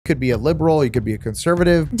could be a liberal, he could be a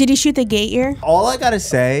conservative. Did he shoot the gate ear? All I gotta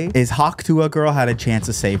say is Tuah Girl had a chance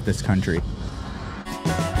to save this country.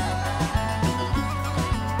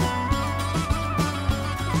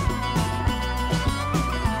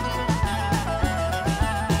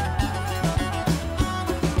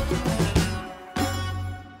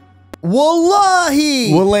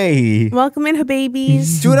 Wallahi! Welcome in,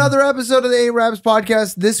 babies. To another episode of the Ayyrabs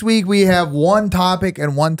podcast. This week we have one topic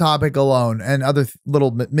and one topic alone, and other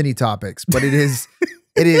little mini topics. But it is.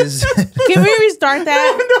 Can we restart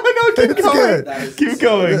that? No, keep going. Keep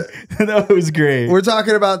going. That was great. We're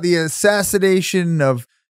talking about the assassination of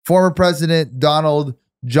former President Donald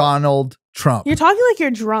Trump. You're talking like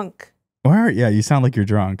you're drunk. Yeah, you sound like you're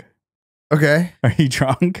drunk. Okay. Are you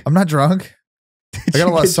drunk? I'm not drunk. I got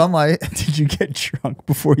a lot of sunlight. Did you get drunk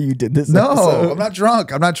before you did this? No, episode? I'm not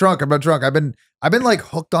drunk. I've been like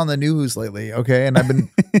hooked on the news lately. Okay. And I've been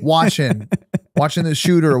watching the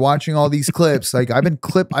shooter, watching all these clips. Like I've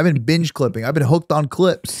been binge clipping. I've been hooked on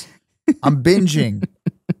clips. I'm binging.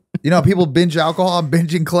 You know, people binge alcohol. I'm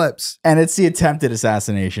binging clips. And it's the attempted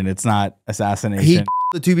assassination. It's not assassination. He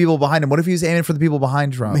the two people behind him. What if he was aiming for the people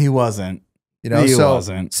behind Trump? He wasn't. You know, he so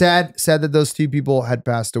wasn't. Sad that those two people had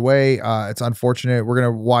passed away. It's unfortunate. We're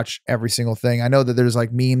gonna watch every single thing. I know that there's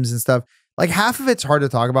like memes and stuff. Like half of it's hard to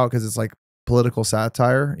talk about because it's like political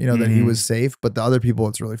satire. You know, that he was safe, but the other people,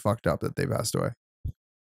 it's really fucked up that they passed away.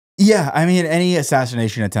 Yeah, I mean, any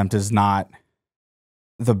assassination attempt is not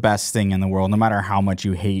the best thing in the world, no matter how much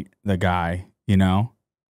you hate the guy. You know.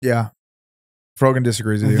 Yeah, Frogan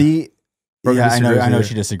disagrees with you. I know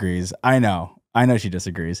she disagrees. I know she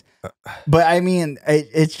disagrees, but I mean,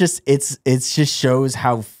 it just shows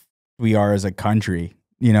how we are as a country.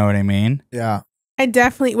 You know what I mean? Yeah. I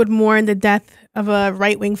definitely would mourn the death of a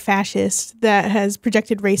right-wing fascist that has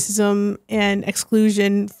projected racism and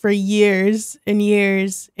exclusion for years and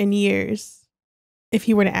years and years if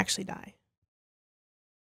he were to actually die.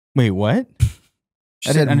 Wait, what?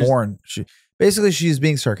 She said mourn. She's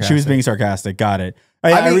being sarcastic. She was being sarcastic. Got it.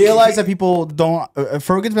 I realize that people don't.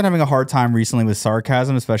 Frogan's been having a hard time recently with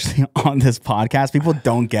sarcasm, especially on this podcast. People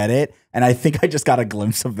don't get it, and I think I just got a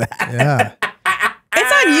glimpse of that. Yeah,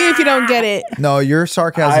 it's on you if you don't get it. No, your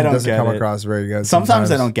sarcasm doesn't come across very good. Sometimes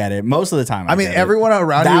I don't get it. Most of the time, I mean, everyone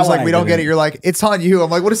around you is like, "We don't get it." You're like, "It's on you." I'm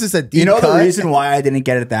like, "What is this? A deep cut?" The reason why I didn't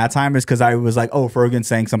get it at that time is because I was like, "Oh, Frogan's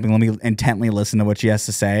saying something. Let me intently listen to what she has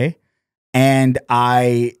to say." And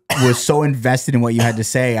I was so invested in what you had to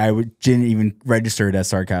say, I didn't even register it as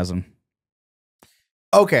sarcasm.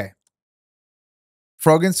 Okay.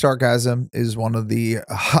 Frogan's sarcasm is one of the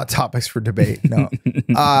hot topics for debate. No.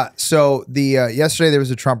 So yesterday there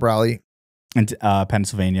was a Trump rally in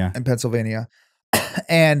Pennsylvania.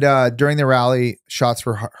 And during the rally, shots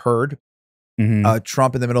were heard.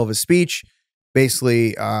 Trump in the middle of his speech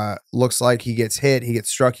basically looks like he gets hit. He gets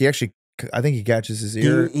struck. I think he catches his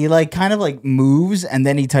ear. He like kind of like moves and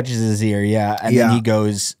then he touches his ear. Yeah. And then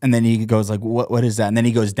he goes like, what is that? And then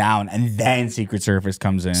he goes down and then Secret Service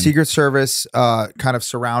comes in. Secret Service kind of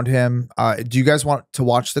surround him. Do you guys want to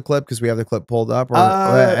watch the clip? Because we have the clip pulled up, or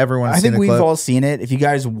everyone's seen the clip? I think we've all seen it. If you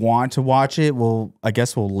guys want to watch it, I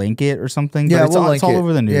guess we'll link it or something. Yeah, but it's all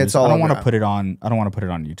over the news. Yeah, it's all I don't want to put it on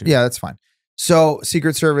YouTube. Yeah, that's fine. So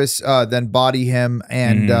Secret Service then body him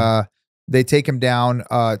and they take him down.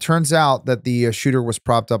 Turns out that the shooter was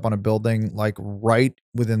propped up on a building, like right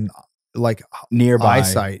within, like nearby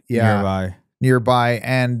eyesight. Yeah, nearby.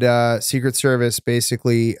 And Secret Service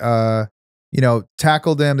basically,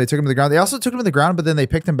 tackled him. They took him to the ground. They also took him to the ground, but then they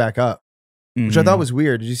picked him back up, which I thought was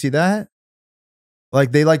weird. Did you see that?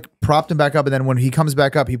 Like they like propped him back up, and then when he comes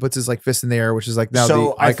back up, he puts his like fist in the air, which is like now the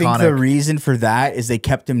iconic. I think the reason for that is they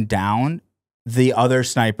kept him down. The other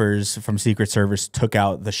snipers from Secret Service took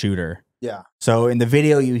out the shooter. Yeah. So in the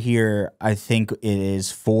video you hear, I think it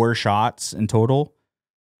is 4 shots in total.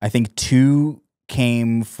 I think 2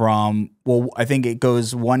 came from, I think it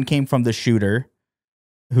goes, 1 came from the shooter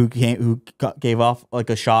who gave off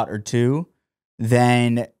like a shot or 2.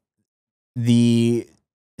 Then the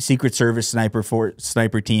Secret Service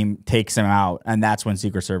sniper team takes him out, and that's when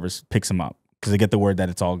Secret Service picks him up because they get the word that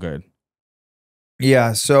it's all good.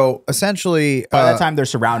 Yeah. So essentially, by that time they're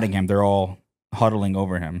surrounding him. They're all huddling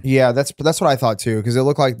over him. Yeah, that's what I thought too, because it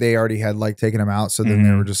looked like they already had like taken him out. So then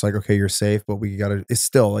they were just like, okay, you're safe, but we gotta. It's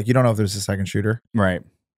still like you don't know if there's a second shooter, right?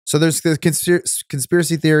 So there's the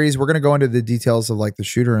conspiracy theories. We're gonna go into the details of like the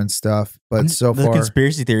shooter and stuff, but so far the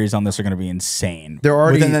conspiracy theories on this are gonna be insane. They're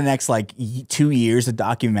already within the next like 2 years of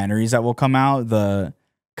documentaries that will come out. The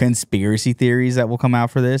conspiracy theories that will come out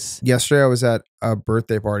for this. Yesterday I was at a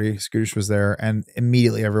birthday party. Scootish was there, and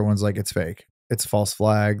immediately everyone's like, it's fake. it's false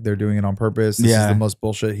flag. They're doing it on purpose. This is the most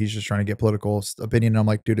bullshit. He's just trying to get political opinion. And I'm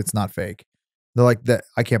like, dude, it's not fake. They're like, that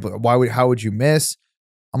I can't believe. How would you miss?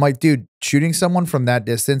 I'm like, dude, shooting someone from that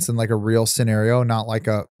distance in like a real scenario, not like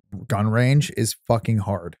a gun range, is fucking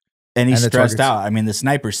hard. And he's stressed out. I mean, the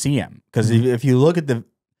snipers see him because if you look at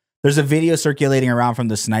there's a video circulating around from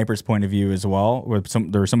the sniper's point of view as well, where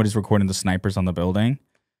somebody's recording the snipers on the building.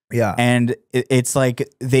 Yeah. And it's like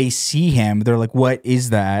they see him. They're like, what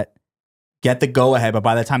is that? Get the go ahead. But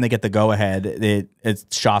by the time they get the go ahead,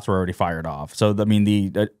 shots were already fired off. So, I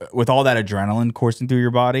mean, with all that adrenaline coursing through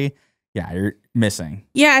your body, yeah, you're missing.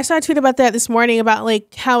 Yeah, I saw a tweet about that this morning about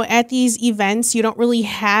like how at these events you don't really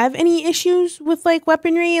have any issues with like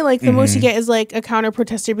weaponry. Like the most you get is like a counter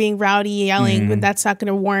protester being rowdy, yelling, but that's not going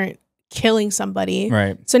to warrant killing somebody.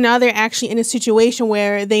 Right. So now they're actually in a situation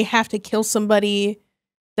where they have to kill somebody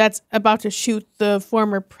that's about to shoot the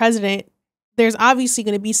former president. There's obviously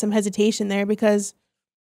going to be some hesitation there because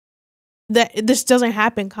this doesn't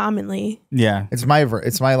happen commonly. Yeah. It's my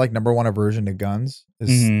like number one aversion to guns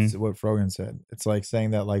is what Frogan said. It's like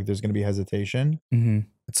saying that like there's going to be hesitation.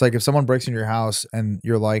 It's like if someone breaks into your house and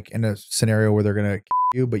you're like in a scenario where they're going to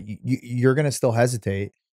kill you, but you're going to still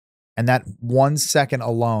hesitate. And that 1 second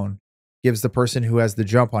alone gives the person who has the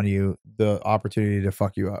jump on you the opportunity to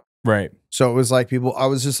fuck you up. Right. So it was like I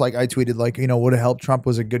was just like, I tweeted like, would have helped Trump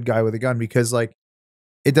was a good guy with a gun, because like,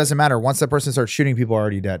 it doesn't matter. Once that person starts shooting, people are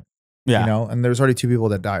already dead. Yeah. And there's already 2 people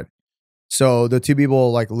that died. So the 2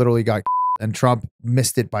 people like literally got, and Trump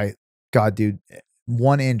missed it by, God, dude,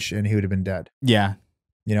 1 inch and he would have been dead. Yeah.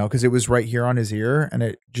 Because it was right here on his ear and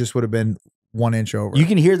it just would have been 1 inch over. You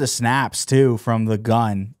can hear the snaps too from the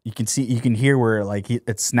gun. You can hear where like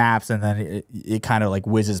it snaps and then it kind of like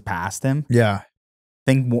whizzes past him. Yeah.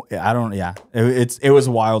 It was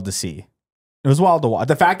wild to see. It was wild to watch.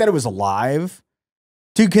 The fact that it was alive.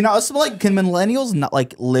 Dude, can millennials not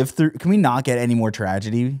like live through? Can we not get any more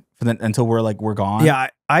tragedy until we're gone? Yeah,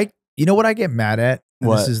 you know what I get mad at?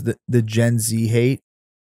 What? This is the Gen Z hate.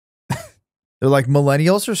 They're like,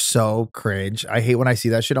 millennials are so cringe. I hate when I see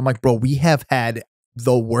that shit. I'm like, bro, we have had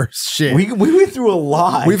the worst shit. We went through a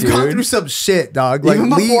lot. We've gone through some shit, dog. Like, even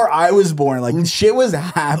before I was born, like shit was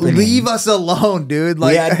happening. Leave us alone, dude.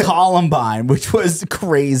 Like, we had Columbine, which was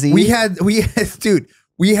crazy. We had, dude.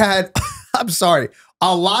 I'm sorry.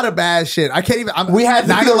 A lot of bad shit. I can't even. We had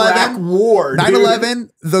the 9/11 war. 9/11,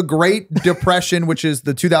 the Great Depression, which is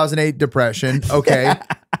the 2008 Depression. Okay.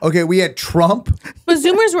 Okay. We had Trump. But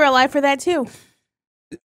Zoomers were alive for that too.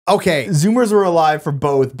 Okay. Zoomers were alive for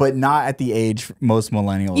both, but not at the age most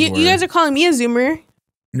millennials were. You guys are calling me a Zoomer.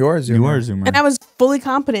 You're a Zoomer. You are a Zoomer. And I was fully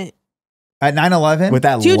competent. At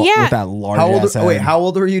 9/11? Dude, yeah. With that large how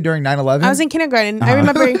old were you during 9/11? I was in kindergarten. I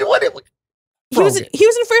remember. He was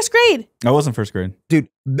in first grade. I was in first grade. Dude,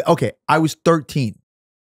 okay. I was 13.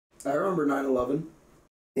 I remember 9/11.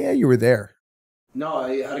 Yeah, you were there. No,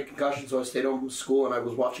 I had a concussion, so I stayed home from school, and I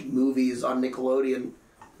was watching movies on Nickelodeon, and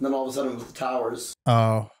then all of a sudden it was the towers.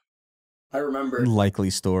 Oh. I remember.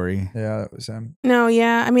 Likely story. Yeah, that was him. No,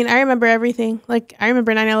 yeah. I mean, I remember everything. Like, I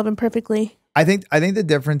remember 9/11 perfectly. I think the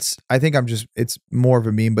difference, it's more of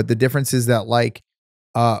a meme, but the difference is that like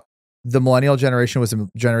the millennial generation was a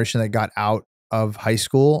generation that got out of high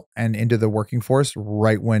school and into the working force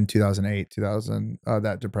right when 2008,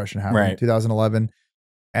 that depression happened, right. 2011.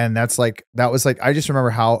 And that was like, I just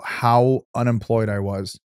remember how unemployed I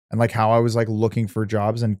was and like how I was like looking for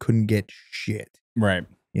jobs and couldn't get shit. Right.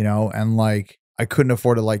 And like I couldn't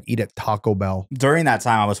afford to like eat at Taco Bell. During that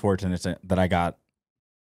time, I was fortunate that I got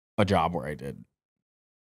a job where I did.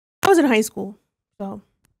 I was in high school, so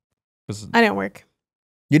I didn't work.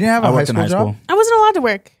 You didn't have a high school job? I wasn't allowed to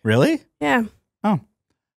work. Really? Yeah. Oh.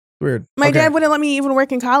 Weird. My dad wouldn't let me even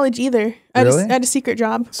work in college either. I had a secret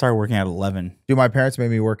job. Started working at 11. Dude, my parents made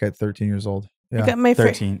me work at 13 years old. Yeah. I got my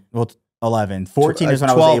 13. Well, 11. 14 is when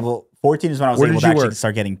I was able. 14 is when I was able to actually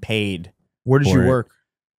start getting paid. Where did you work?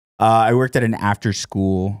 I worked at an after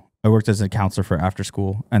school. I worked as a counselor for after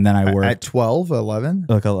school, and then I worked at 12, 11.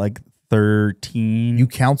 Like 13. You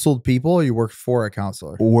counseled people, or you worked for a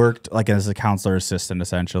counselor? Worked like as a counselor assistant,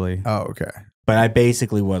 essentially. Oh, okay. But I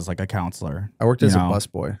basically was like a counselor. I worked as a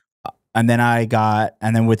busboy. And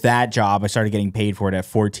then with that job, I started getting paid for it at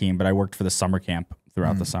 14, but I worked for the summer camp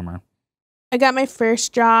throughout the summer. I got my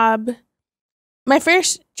first job. My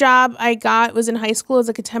first job I got was in high school as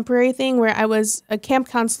like a temporary thing where I was a camp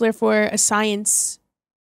counselor for a science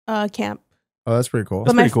camp. Oh, that's pretty cool.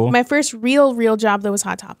 But my first real job though was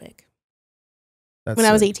Hot Topic. When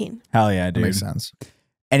I was 18. Hell yeah, dude. That makes sense.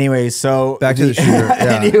 Anyway, so back to the shooter.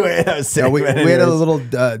 Yeah. Anyway, that was sick, we had a little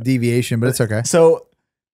deviation, but it's okay. So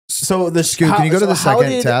the Scoot, can you go to the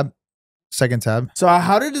second tab? second tab. So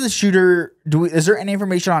how did the shooter is there any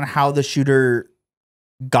information on how the shooter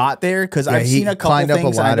got there? Because I've he seen a couple climbed up a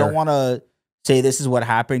things and I don't ladder. want to say this is what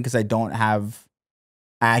happened because I don't have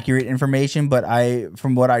accurate information, but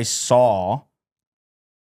from what I saw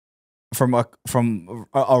from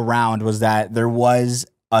around was that there was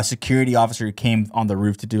a security officer who came on the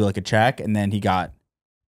roof to do like a check, and then he got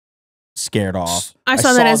scared off. I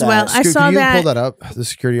saw that as well. I Scoot, saw can you that. pull that up? The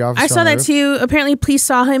security officer. I saw on the that roof? too. Apparently, police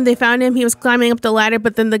saw him. They found him. He was climbing up the ladder,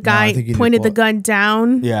 but then the guy think you need to pointed pull the it. gun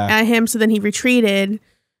down at him. So then he retreated.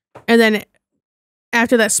 And then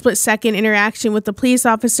after that split second interaction with the police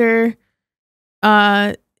officer,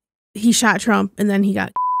 he shot Trump, and then he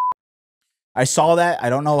got. I saw that. I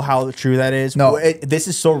don't know how true that is. No. This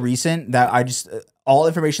is so recent that I just all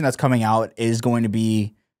information that's coming out is going to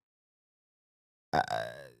be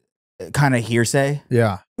kind of hearsay.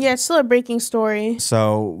 Yeah. Yeah, it's still a breaking story.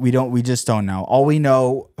 So we just don't know. All we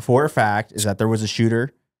know for a fact is that there was a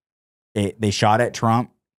shooter. They shot at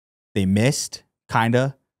Trump. They missed,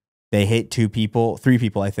 kinda. They hit three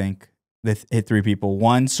people, I think. They hit 3 people.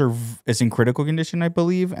 One is in critical condition, I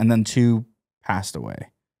believe, and then 2 passed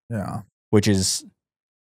away. Yeah. Which is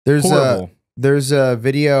horrible. horrible. There's a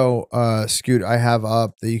video, Scoot, I have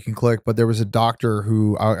up that you can click, but there was a doctor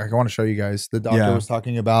who I want to show you guys. The doctor was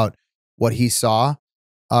talking about what he saw.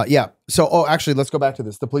 So, actually, let's go back to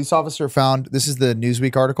this. The police officer found, this is the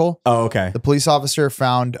Newsweek article. Oh, okay. The police officer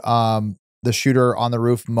found the shooter on the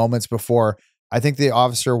roof moments before. I think the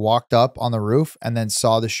officer walked up on the roof and then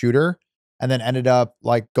saw the shooter and then ended up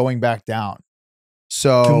like going back down.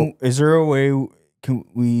 So Is there a way, can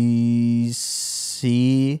we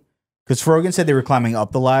see? Because Frogan said they were climbing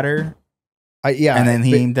up the ladder. And then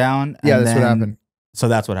he came down. Yeah, and that's what happened. So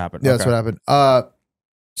that's what happened. Yeah, that's what happened.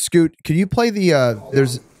 Scoot, can you play the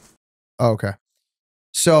okay.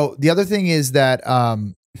 So the other thing is that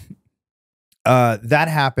that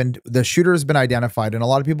happened. The shooter has been identified, and a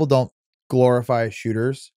lot of people don't glorify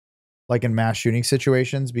shooters like in mass shooting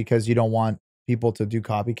situations because you don't want people to do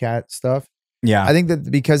copycat stuff. Yeah. I think that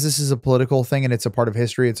because this is a political thing and it's a part of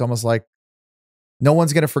history, it's almost like no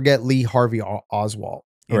one's going to forget Lee Harvey Oswald.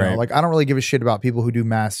 You know? Like, I don't really give a shit about people who do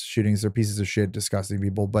mass shootings. They're pieces of shit, disgusting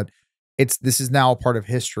people, but this is now a part of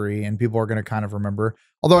history and people are going to kind of remember,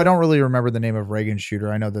 although I don't really remember the name of Reagan's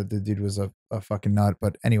shooter. I know that the dude was a fucking nut,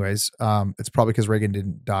 but anyways, it's probably because Reagan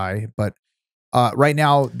didn't die, but right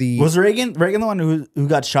now was Reagan the one who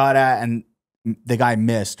got shot at and the guy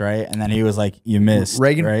missed, right? And then he was like, you missed.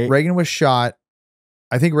 Reagan, right? Reagan was shot.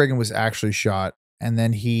 I think Reagan was actually shot and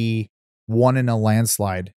then he won in a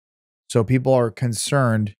landslide. So people are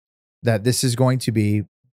concerned that this is going to be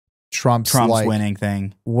Trump's like winning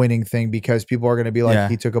thing because people are going to be like,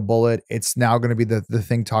 he took a bullet. It's now going to be the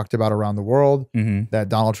thing talked about around the world that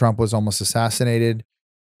Donald Trump was almost assassinated.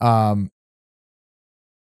 So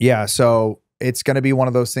it's going to be one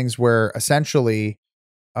of those things where essentially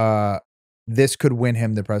this could win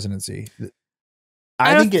him the presidency.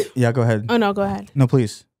 I think go ahead. Oh no, go ahead. No,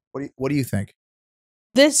 please. What do you think?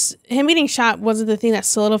 Him getting shot wasn't the thing that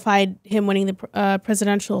solidified him winning the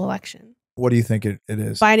presidential election. What do you think it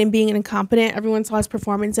is? Biden being incompetent. Everyone saw his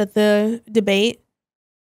performance at the debate.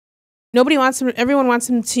 Everyone wants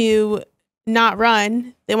him to not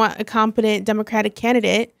run. They want a competent Democratic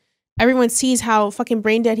candidate. Everyone sees how fucking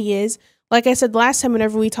brain dead he is. Like I said last time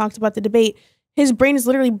whenever we talked about the debate, his brain is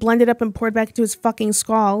literally blended up and poured back into his fucking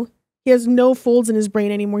skull. He has no folds in his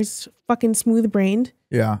brain anymore. He's fucking smooth brained.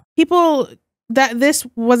 Yeah. This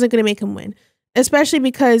wasn't going to make him win, especially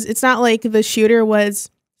because it's not like the shooter was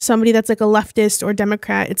somebody that's like a leftist or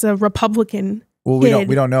Democrat. It's a Republican. Well,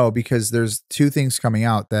 we don't know because there's 2 things coming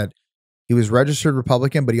out that he was registered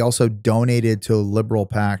Republican, but he also donated to a liberal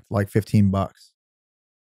PAC like $15,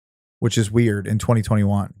 which is weird in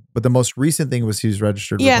 2021. But the most recent thing was he was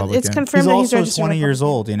registered Republican. Yeah, it's confirmed. He's that also registered 20 years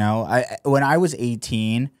Republican. old. You know, when I was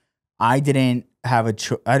 18, I didn't have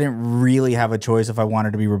I didn't really have a choice if I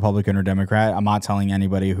wanted to be Republican or Democrat. I'm not telling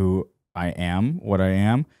anybody who I am, what I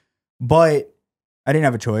am, but I didn't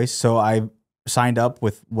have a choice. So I signed up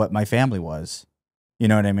with what my family was. You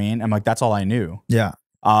know what I mean? I'm like, that's all I knew. Yeah.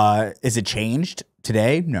 Is it changed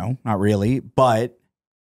today? No, not really. But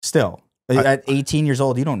still, at 18 years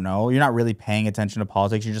old, you don't know. You're not really paying attention to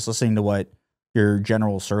politics. You're just listening to what your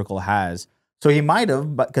general circle has. So he might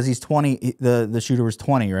have, but because he's 20, the shooter was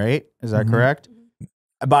 20, right? Is that correct?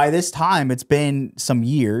 By this time, it's been some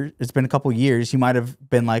years. It's been a couple years. He might have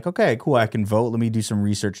been like, okay, cool, I can vote. Let me do some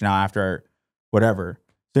research now after whatever.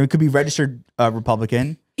 So it could be registered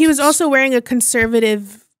Republican. He was also wearing a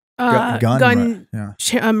conservative gun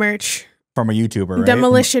merch from a YouTuber, right?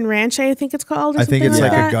 Demolition Ranch, I think it's called. Or I think it's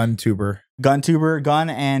like like that. a gun tuber. Gun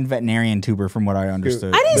and veterinarian tuber, from what I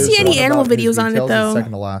understood. I didn't There's see any one animal about his videos on it details, though. it's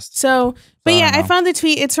second to last. So, but I yeah, don't I know. found the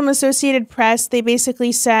tweet. It's from Associated Press. They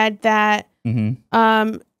basically said that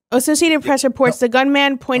Associated Press reports the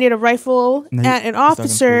gunman pointed a rifle at an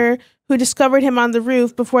officer who discovered him on the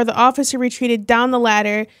roof before the officer retreated down the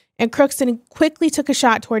ladder, and Crookston quickly took a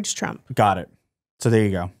shot towards Trump. Got it. So there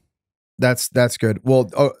you go. That's good. Well,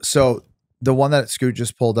 so the one that Scoot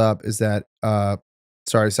just pulled up is that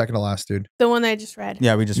sorry, second to last, dude. The one that I just read.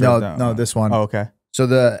 Yeah, we just read that. No, this one. Oh, okay. So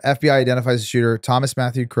the FBI identifies the shooter, Thomas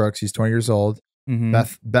Matthew Crooks. He's 20 years old.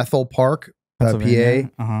 Bethel Park,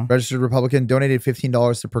 PA, registered Republican, donated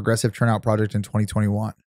 $15 to Progressive Turnout Project in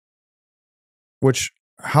 2021. Which,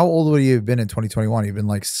 how old would he have been in 2021? He'd been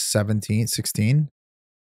like 17, 16?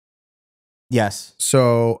 Yes.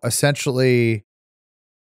 So essentially,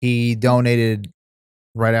 he donated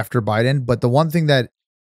right after Biden. But the one thing that,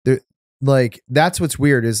 that's what's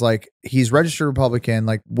weird is like, he's registered Republican.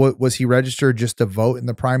 Like, what was he registered just to vote in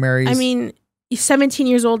the primaries? I mean, he's 17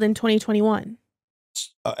 years old in 2021.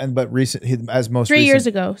 But recent, as most 3 recent, years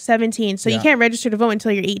ago, 17. So you can't register to vote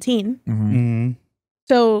until you're 18.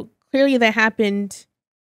 So clearly that happened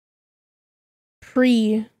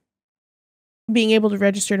pre being able to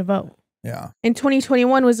register to vote. Yeah. And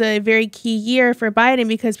 2021 was a very key year for Biden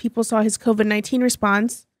because people saw his COVID-19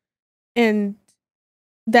 response. And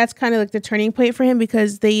that's kind of like the turning point for him,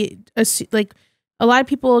 because they like a lot of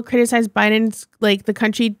people criticize Biden's like the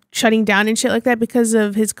country shutting down and shit like that because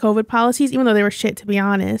of his COVID policies, even though they were shit, to be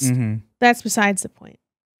honest. That's besides the point.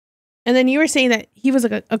 And then you were saying that he was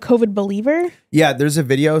like a COVID believer. Yeah, there's a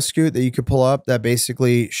video, Scoot, that you could pull up that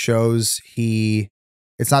basically shows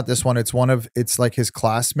it's not this one. It's like his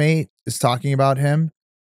classmate is talking about him.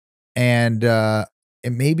 And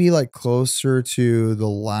it may be like closer to the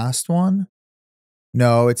last one.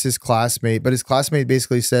 No, it's his classmate. But his classmate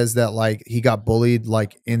basically says that like he got bullied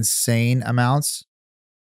like insane amounts.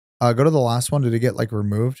 Go to the last one. Did it get like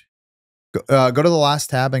removed? Go to the last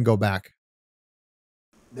tab and go back.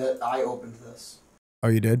 That I opened this. Oh,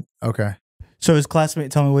 you did? Okay. So his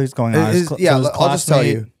classmate, tell me what's going on. I'll just tell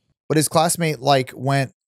you. But his classmate like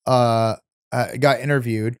went, got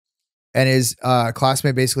interviewed, and his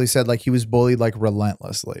classmate basically said like he was bullied like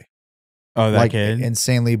relentlessly. Oh, that like, kid?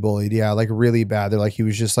 Insanely bullied. Yeah, like really bad. They're like, he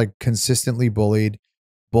was just like consistently bullied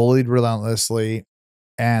relentlessly.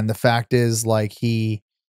 And the fact is like he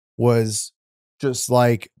was just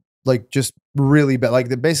like just really bad.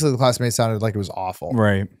 Like basically the classmate sounded like it was awful.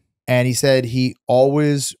 Right. And he said he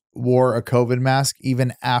always wore a COVID mask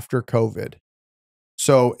even after COVID.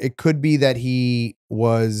 So it could be that he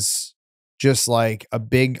was just like a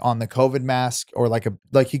big on the COVID mask, or like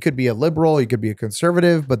he could be a liberal, he could be a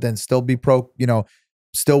conservative, but then still be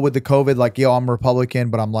still with the COVID, like, yo, I'm Republican,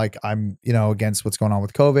 but I'm against what's going on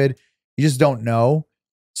with COVID. You just don't know.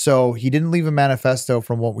 So he didn't leave a manifesto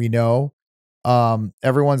from what we know.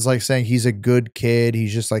 Everyone's like saying he's a good kid.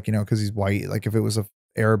 He's just like, because he's white. Like if it was a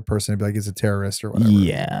Arab person, it'd be like he's a terrorist or whatever.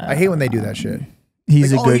 Yeah. I hate when they do that shit.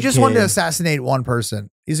 He's like, a good he just kid. wanted to assassinate one person.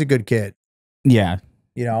 He's a good kid. Yeah.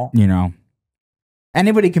 You know?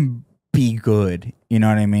 Anybody can be good. You know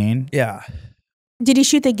what I mean? Yeah. Did he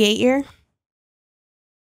shoot the gate ear?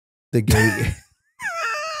 The gate.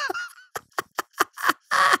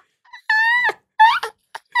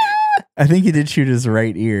 I think he did shoot his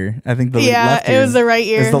right ear. I think the left ear. It was the right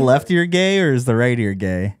ear. Is the left ear gay or is the right ear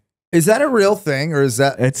gay? Is that a real thing, or is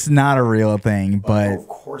that? It's not a real thing, but of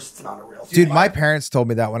course it's not a real thing. Dude, my parents told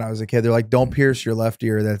me that when I was a kid. They're like, "Don't pierce your left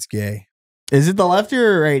ear. That's gay." Is it the left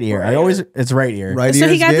ear or right ear? It's right ear. Right so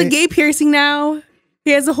ear. he got gay? the gay piercing now.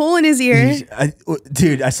 He has a hole in his ear.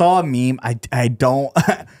 Dude, I saw a meme. I don't.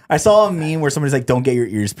 I saw a meme where somebody's like, "Don't get your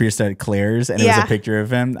ears pierced at Claire's," and it was a picture of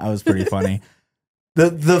him. That was pretty funny.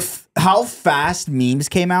 How fast memes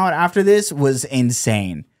came out after this was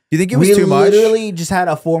insane. Do you think it was too much? We literally just had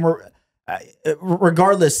a former.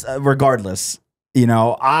 Regardless, I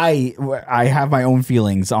have my own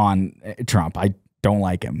feelings on Trump. I don't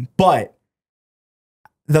like him, but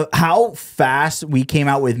how fast we came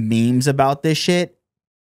out with memes about this shit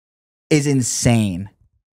is insane.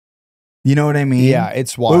 You know what I mean? Yeah,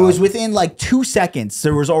 it's wild. It was within like 2 seconds.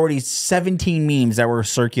 There was already 17 memes that were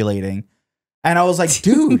circulating, and I was like,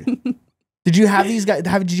 dude. Did you have these guys?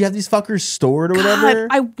 Did you have these fuckers stored or whatever?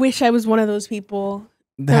 I wish I was one of those people.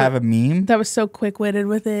 To have a meme that was so quick-witted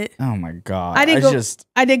with it. Oh my god! I did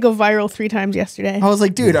go viral 3 times yesterday. I was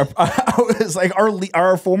like, dude,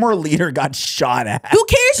 our former leader got shot at. Who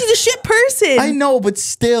cares? He's a shit person. I know, but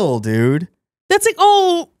still, dude. That's like,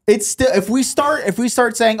 it's still if we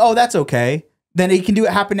start saying, oh, that's okay, then it can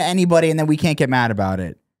happen to anybody, and then we can't get mad about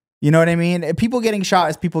it. You know what I mean? People getting shot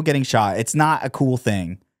is people getting shot. It's not a cool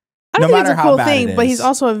thing. I don't no think it's matter a how cool bad thing, it but is. he's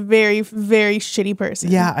also a very, very shitty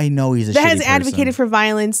person. Yeah, I know he's a that shitty has person. advocated for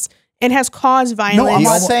violence and has caused violence. No, I'm He not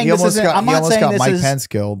almost- saying he this almost isn't. got- I'm he not almost saying got this Mike is. Pence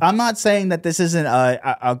killed. I'm not saying that this isn't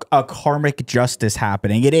a karmic justice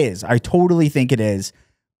happening. It is. I totally think it is.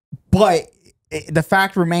 But the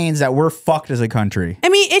fact remains that we're fucked as a country. I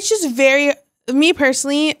mean, it's just very, me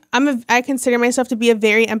personally, I consider myself to be a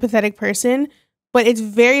very empathetic person, but it's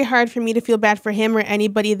very hard for me to feel bad for him or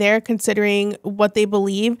anybody there considering what they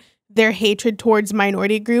believe, their hatred towards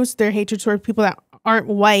minority groups, their hatred towards people that aren't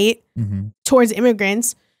white, towards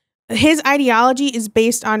immigrants. His ideology is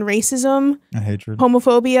based on racism, And hatred.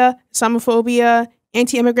 homophobia, Islamophobia,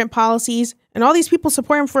 anti-immigrant policies, and all these people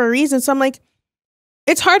support him for a reason. So I'm like,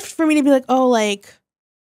 it's hard for me to be like, oh, like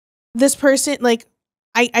this person, like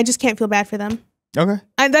I just can't feel bad for them. Okay.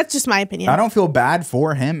 That's just my opinion. I don't feel bad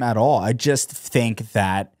for him at all. I just think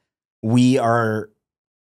that we are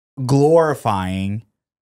glorifying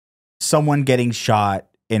someone getting shot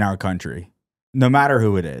in our country, no matter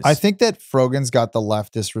who it is. I think that Frogan's got the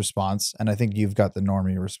leftist response, and I think you've got the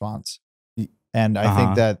normie response. And I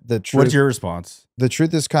think that the truth. What's your response? The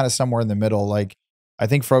truth is kind of somewhere in the middle. Like, I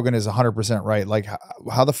think Frogan is 100% right. Like,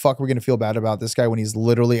 how the fuck are we going to feel bad about this guy when he's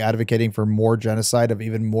literally advocating for more genocide of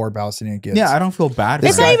even more Palestinian kids? Yeah, I don't feel bad.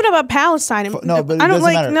 It's for not that. even about Palestine. No, but it I don't doesn't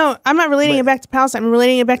like. matter. No, I'm not relating it back to Palestine. I'm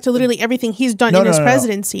relating it back to literally everything he's done in his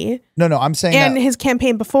presidency No, I'm saying and that. his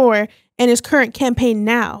campaign before and his current campaign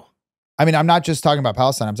now. I mean, I'm not just talking about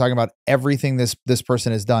Palestine. I'm talking about everything this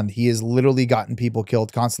person has done. He has literally gotten people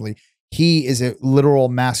killed constantly. He is a literal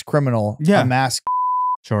mass criminal. Yeah. A mass.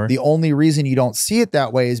 Sure. The only reason you don't see it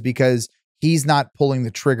that way is because he's not pulling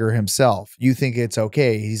the trigger himself. You think it's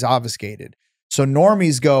okay. He's obfuscated. So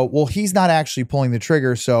normies go, well, he's not actually pulling the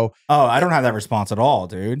trigger. So, Oh, I don't have that response at all,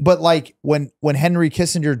 dude. but like when Henry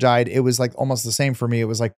Kissinger died, it was like almost the same for me. It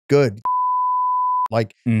was like good.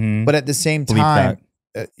 Like, Mhm. but at the same Bleep time,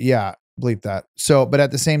 yeah, bleep that. So, but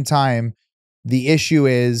at the same time, the issue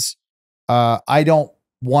is, I don't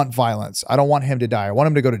want violence. I don't want him to die. I want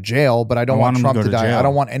him to go to jail, but I don't want want him to Trump go to to die. jail. I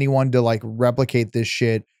don't want anyone to like replicate this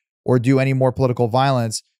shit or do any more political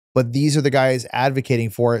violence. But these are the guys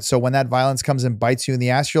advocating for it. So when that violence comes and bites you in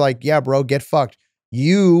the ass, you're like, yeah, bro, get fucked.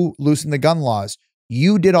 You loosened the gun laws.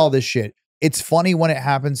 You did all this shit. It's funny when it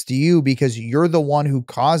happens to you because you're the one who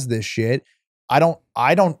caused this shit. I don't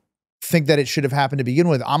think that it should have happened to begin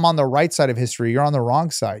with. I'm on the right side of history. You're on the wrong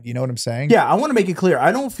side. You know what I'm saying? Yeah, I want to make it clear.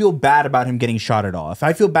 I don't feel bad about him getting shot at all. If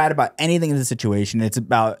I feel bad about anything in the situation, it's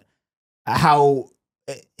about how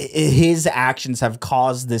his actions have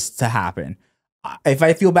caused this to happen. If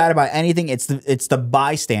I feel bad about anything, it's the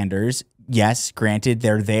bystanders. Yes, granted,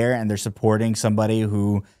 they're there and they're supporting somebody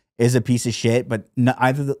who is a piece of shit, but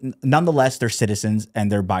nonetheless, they're citizens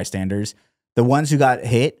and they're bystanders. The ones who got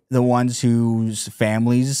hit, the ones whose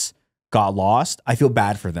families got lost, I feel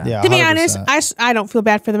bad for them. Yeah. To be 100%. honest, I don't feel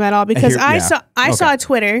bad for them at all because I saw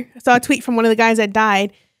a tweet from one of the guys that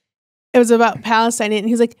died. It was about Palestine, and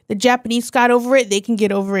he's like, the Japanese got over it, they can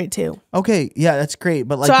get over it too. Okay, yeah, that's great,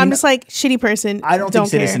 but like, So I'm just like, shitty person. I don't think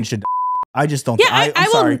care. citizens should. I just don't. Yeah, I'm I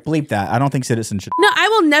will- sorry, bleep that. I don't think citizens should. No, I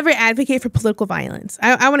will never advocate for political violence.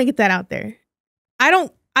 I want to get that out there. I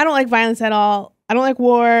don't like violence at all. I don't like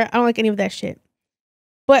war. I don't like any of that shit.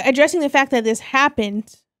 But addressing the fact that this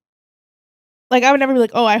happened, like I would never be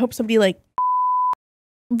like, oh, I hope somebody like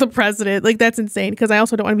the president. Like that's insane because I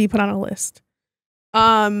also don't want to be put on a list.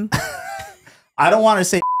 I don't want to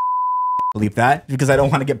say bleep that because I don't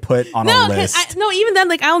want to get put on a list. Even then,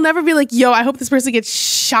 like I'll never be like, yo, I hope this person gets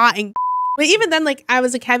shot. And but even then, like I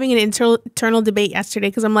was like having an internal debate yesterday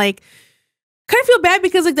because I'm like, kind of feel bad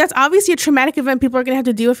because like that's obviously a traumatic event people are gonna have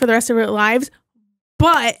to deal with for the rest of their lives.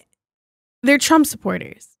 But they're Trump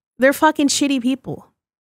supporters. They're fucking shitty people.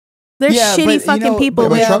 They're shitty fucking people.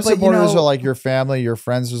 But Yeah, Trump but, supporters are like your family, your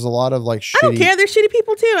friends. There's a lot of like shitty. I don't care. They're shitty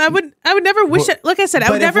people too. I would never wish it. Like I said, I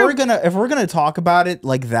would never. If we're gonna talk about it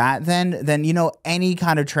like that, then you know any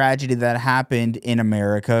kind of tragedy that happened in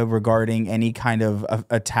America regarding any kind of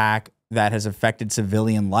attack that has affected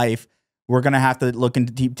civilian life, we're gonna have to look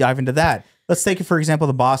into deep dive into that. Let's take it for example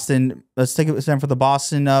the Boston. Let's take it for the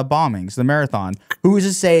Boston bombings, the marathon. Who is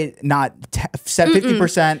to say not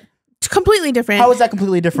 50%? Completely different. How is that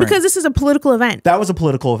completely different? Because this is a political event. That was a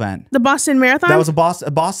political event. The Boston Marathon? That was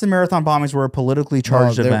a Boston Marathon bombings were a politically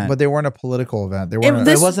charged event. But they weren't a political event. They weren't.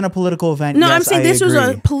 It wasn't a political event. No, Yes, I'm saying I this was a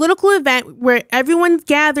agree. political event where everyone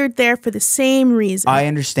gathered there for the same reason. I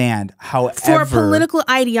understand. However, for political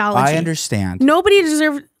ideology. I understand. Nobody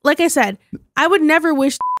deserved, like I said, I would never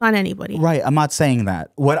wish on anybody. Right. I'm not saying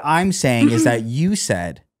that. What I'm saying is that you're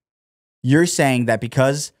saying that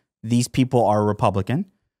because these people are Republican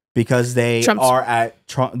because they Trump's- are at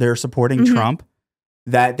Trump, they're supporting Trump,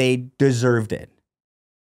 that they deserved it.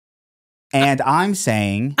 And I'm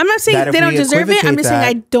saying, I'm not saying that if they don't we deserve it. I'm just saying I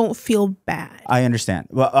equivocate don't feel bad. I understand.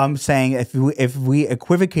 Well, I'm saying if we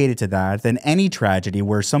equivocated to that, then any tragedy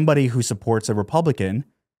where somebody who supports a Republican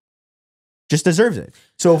just deserves it.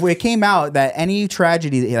 So if it came out that any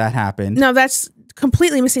tragedy that happened, No, that's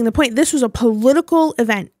completely missing the point. This was a political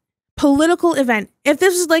event. Political event. If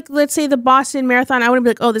this was like, let's say, the Boston Marathon, I wouldn't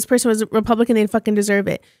be like, oh, this person was a Republican, they fucking deserve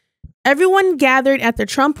it. Everyone gathered at the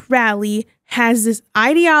Trump rally has this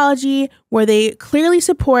ideology where they clearly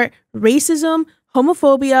support racism,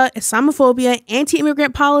 homophobia, Islamophobia,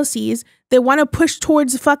 anti-immigrant policies. They want to push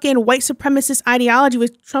towards fucking white supremacist ideology,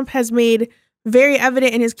 which Trump has made very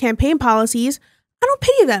evident in his campaign policies. I don't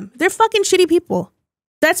pity them. They're fucking shitty people.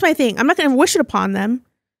 That's my thing. I'm not going to wish it upon them.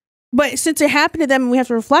 But since it happened to them and we have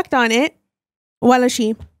to reflect on it, well,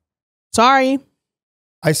 she. Sorry.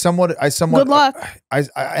 I somewhat Good luck.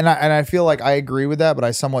 I feel like I agree with that, but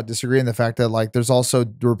I somewhat disagree in the fact that like there's also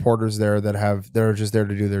reporters there that are just there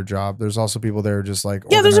to do their job. There's also people there just like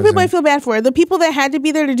Yeah, those are people I organizing. feel bad for. The people that had to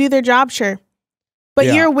be there to do their job, sure. But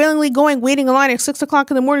Yeah. you're willingly waiting in line at 6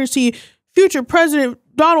 o'clock in the morning to see future President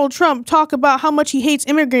Donald Trump talk about how much he hates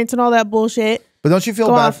immigrants and all that bullshit. But don't you feel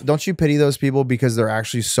Go bad? off. Don't you pity those people because they're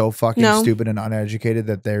actually so fucking No. stupid and uneducated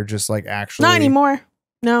that they're just like actually Not anymore.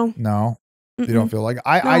 No. No, you don't feel like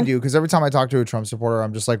I No. do because every time I talk to a Trump supporter,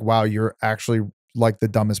 I'm just like, wow, you're actually like the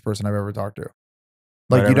dumbest person I've ever talked to. Like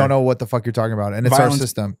you Whatever. don't know what the fuck you're talking about, and it's our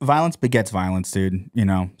system. Violence begets violence, dude. You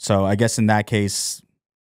know, so I guess in that case,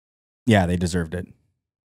 yeah, they deserved it.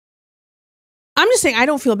 I'm just saying I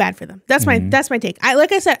don't feel bad for them. That's my take.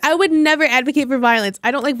 Like I said, I would never advocate for violence. I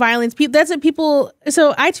don't like violence. That's what people.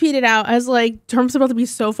 So I tweeted out, I was like, Trump's about to be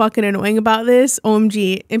so fucking annoying about this.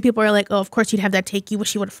 OMG. And people are like, oh, of course you'd have that take. You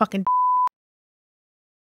wish you would have fucking.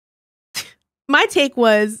 My take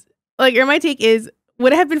was my take is,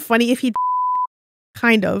 would it have been funny if he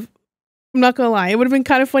kind of? I'm not gonna lie. It would have been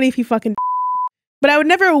kind of funny if he fucking. But I would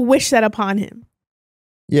never wish that upon him.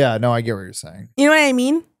 Yeah, no, I get what you're saying. You know what I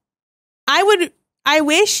mean? I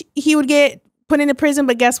wish he would get put into prison,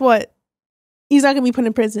 but guess what? He's not going to be put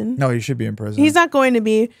in prison. No, he should be in prison. He's not going to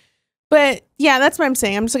be. But yeah, that's what I'm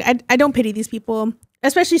saying. I'm just like, I don't pity these people,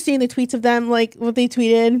 especially seeing the tweets of them, like what they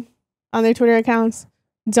tweeted on their Twitter accounts.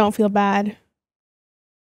 Don't feel bad.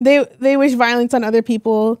 They wish violence on other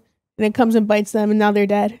people and it comes and bites them and now they're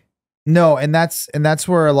dead. No, and that's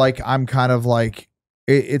where like I'm kind of like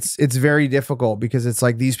it's very difficult because it's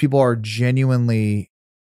like these people are genuinely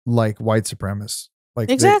like white supremacists. Like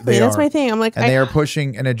Exactly. That's my thing. I'm like, and they are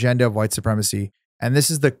pushing an agenda of white supremacy. And this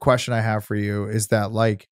is the question I have for you: is that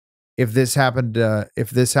like, if this happened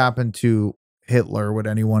to Hitler, would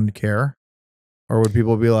anyone care, or would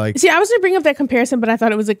people be like? See, I was gonna bring up that comparison, but I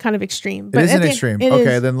thought it was like kind of extreme. But It is an extreme. it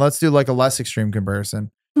Okay, is. then let's do like a less extreme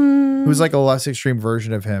comparison. Who's like a less extreme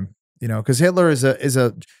version of him? You know, because Hitler is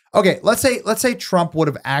a okay. Let's say Trump would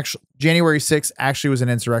have actually January 6th actually was an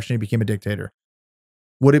insurrection. He became a dictator.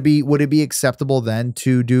 Would it be acceptable then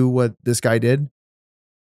to do what this guy did?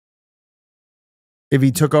 If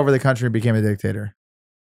he took over the country and became a dictator?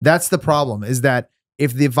 That's the problem, is that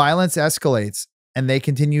if the violence escalates and they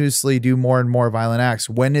continuously do more and more violent acts,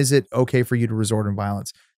 when is it okay for you to resort in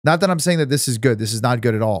violence? Not that I'm saying that this is good. This is not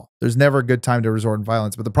good at all. There's never a good time to resort in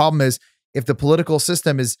violence. But the problem is if the political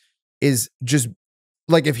system is just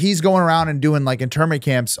like, if he's going around and doing like internment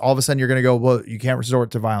camps, all of a sudden you're going to go, well, you can't resort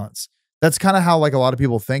to violence. That's kind of how like a lot of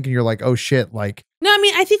people think. And you're like, oh shit. Like, No, I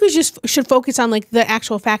mean, I think we just should focus on like the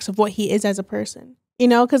actual facts of what he is as a person, you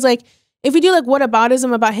know? Because like, if we do like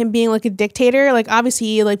whataboutism about him being like a dictator, like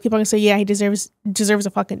obviously like people are gonna say, yeah, he deserves a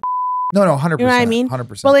fucking. no, 100%. You know what I mean?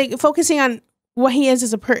 100%. But like focusing on what he is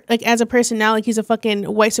as a person now, like he's a fucking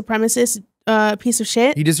white supremacist piece of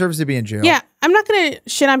shit. He deserves to be in jail. Yeah, I'm not gonna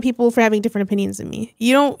shit on people for having different opinions than me.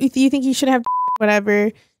 You think he should have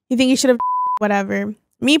whatever? You think he should have whatever?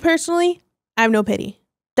 Me personally, I have no pity.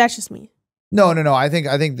 That's just me. No. I think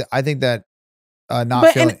that not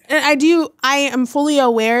But feeling. and I am fully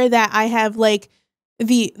aware that I have like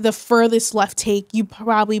the furthest left take you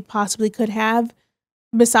probably possibly could have,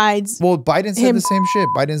 besides Well, Biden said him- the same shit.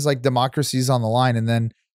 Biden's like, democracy's on the line, and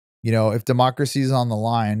then, you know, if democracy's on the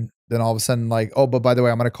line, then all of a sudden, like, oh, but by the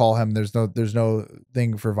way, I'm going to call him. There's no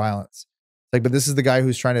thing for violence. Like, but this is the guy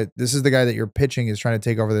this is the guy that you're pitching is trying to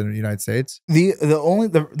take over the United States.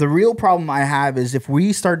 The real problem I have is if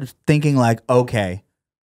we start thinking like, okay,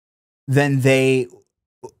 then they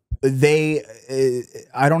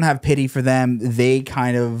I don't have pity for them. They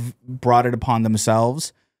kind of brought it upon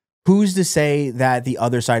themselves. who's to say that the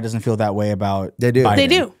other side doesn't feel that way about They do.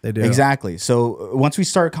 Biden? They do. Exactly. So once we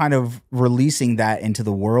start kind of releasing that into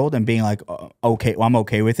the world and being like, okay, well, I'm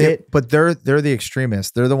okay with it. But they're the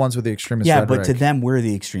extremists. They're the ones with the extremist Yeah, rhetoric. but to them, we're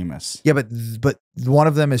the extremists. Yeah, but one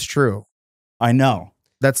of them is true. I know.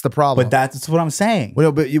 That's the problem. But that's what I'm saying.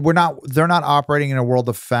 Well, but we're not. They're not operating in a world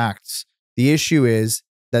of facts. The issue is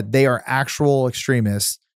that they are actual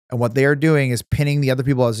extremists, and what they are doing is pinning the other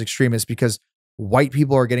people as extremists because white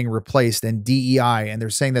people are getting replaced in DEI, and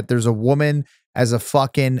they're saying that there's a woman as a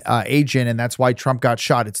fucking agent, and that's why Trump got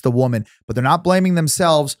shot. It's the woman, but they're not blaming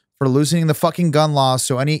themselves for loosening the fucking gun laws.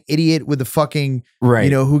 So any idiot with the fucking,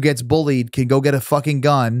 who gets bullied can go get a fucking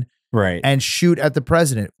gun, and shoot at the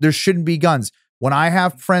president. There shouldn't be guns. When I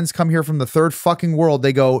have friends come here from the third fucking world,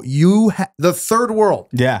 they go, the third world.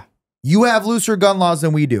 Yeah. You have looser gun laws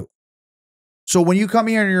than we do. So when you come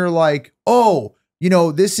here and you're like, oh,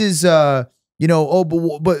 this is, the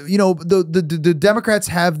Democrats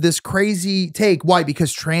have this crazy take. Why?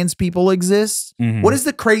 Because trans people exist. Mm-hmm. What is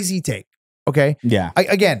the crazy take? Okay. Yeah.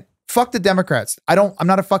 Again, fuck the Democrats. I'm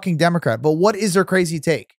not a fucking Democrat, but what is their crazy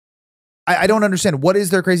take? I don't understand. What is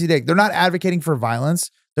their crazy take? They're not advocating for violence.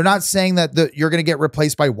 They're not saying that you're going to get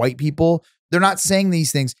replaced by white people. They're not saying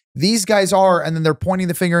these things. These guys are, and then they're pointing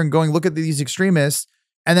the finger and going, look at these extremists.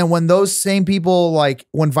 And then when those same people, like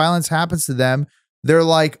when violence happens to them, they're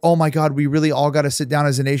like, oh my God, we really all got to sit down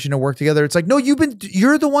as a nation and work together. It's like, no,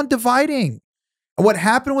 you're the one dividing. And what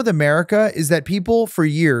happened with America is that people for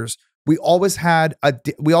years, we always had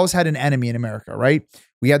an enemy in America, right?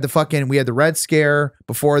 We had the Red Scare.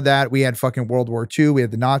 Before that, we had fucking World War II. We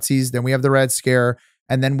had the Nazis. Then we have the Red Scare.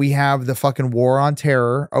 And then we have the fucking war on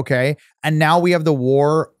terror. Okay. And now we have the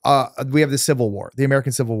war. We have the Civil War, the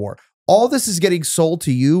American Civil War. All this is getting sold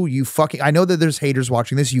to you. I know that there's haters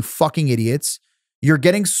watching this, you fucking idiots. You're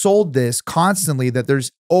getting sold this constantly that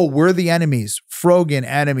we're the enemies. Frogan,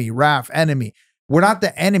 enemy. Raff, enemy. We're not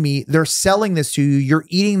the enemy. They're selling this to you. You're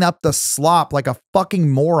eating up the slop like a fucking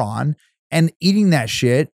moron and eating that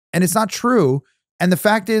shit. And it's not true. And the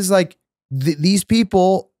fact is, like, these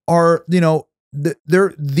people are,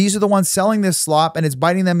 these are the ones selling this slop, and it's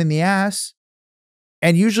biting them in the ass.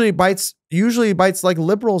 And usually it bites like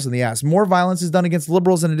liberals in the ass. More violence is done against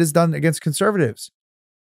liberals than it is done against conservatives.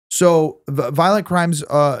 So violent crimes,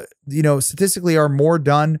 statistically are more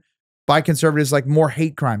done by conservatives, like more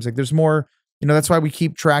hate crimes. Like there's more, that's why we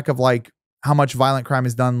keep track of like how much violent crime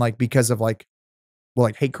is done, like because of like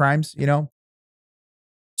hate crimes,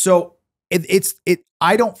 So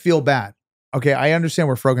I don't feel bad. Okay, I understand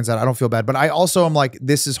where Frogan's at. I don't feel bad, but I also am like,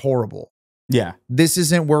 this is horrible. Yeah. This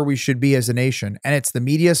isn't where we should be as a nation. And it's the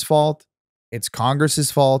media's fault. It's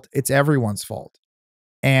Congress's fault. It's everyone's fault.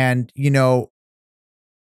 And,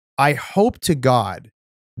 I hope to God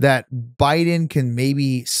that Biden can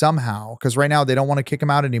maybe somehow, because right now they don't want to kick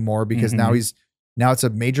him out anymore because now it's a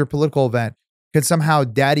major political event, can somehow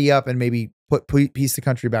daddy up and maybe piece the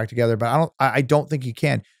country back together. But I don't think he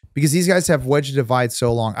can. Because these guys have wedged the divide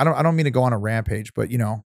so long. I don't mean to go on a rampage, but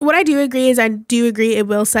What I do agree is it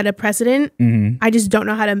will set a precedent. Mm-hmm. I just don't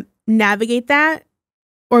know how to navigate that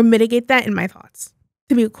or mitigate that in my thoughts,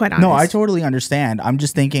 to be quite honest. No, I totally understand. I'm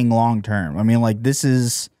just thinking long term. I mean, like, this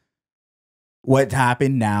is what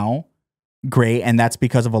happened now. Great. And that's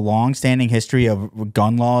because of a long standing history of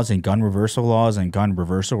gun laws and gun reversal laws and gun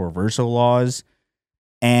reversal laws.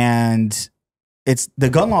 And the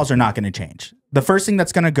gun laws are not going to change. The first thing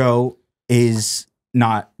that's going to go is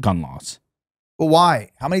not gun laws. But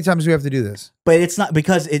why? How many times do we have to do this? But it's not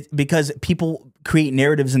because people create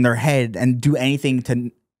narratives in their head and do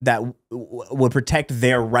anything that would protect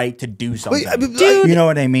their right to do something. Dude, you know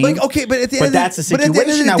what I mean? Like, okay, but that's the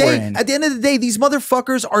situation that we're in. At the end of the day, these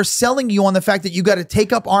motherfuckers are selling you on the fact that you got to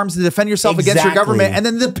take up arms to defend yourself against your government, and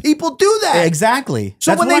then the people do that. Exactly. So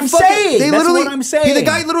that's when what they I'm fucking, saying. they That's literally, what I'm saying. The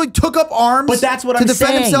guy literally took up arms, but that's what to I'm defend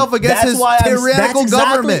saying. himself against his tyrannical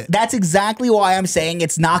government. That's exactly why I'm saying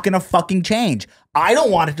it's not going to fucking change. I don't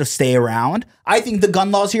want it to stay around. I think the gun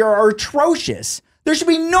laws here are atrocious. There should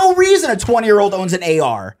be no reason a 20-year-old owns an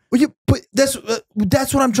AR. Well, but that's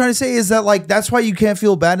what I'm trying to say is that, like, that's why you can't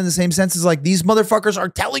feel bad in the same sense as, like, these motherfuckers are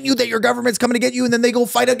telling you that your government's coming to get you, and then they go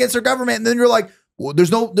fight against their government, and then you're like, well,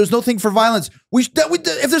 there's no thing for violence. If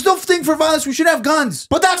there's no thing for violence, we should have guns.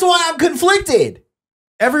 But that's why I'm conflicted.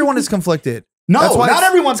 Everyone is conflicted. No, not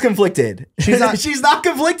everyone's conflicted. She's not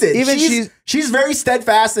conflicted. Even she's very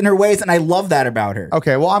steadfast in her ways, and I love that about her.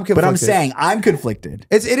 Okay, well, I'm conflicted. But I'm saying I'm conflicted.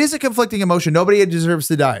 It is a conflicting emotion. Nobody deserves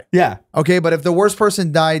to die. Yeah. Okay, but if the worst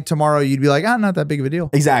person died tomorrow, you'd be like, not that big of a deal.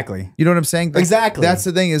 Exactly. You know what I'm saying? Like, exactly. That's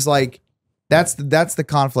the thing is, like, that's the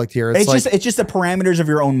conflict here. It's just the parameters of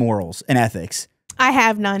your own morals and ethics. I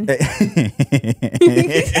have none.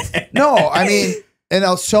 No, I mean,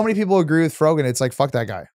 and so many people agree with Frogan. It's like, fuck that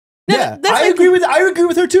guy. Yeah, I agree with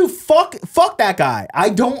her too. Fuck that guy. I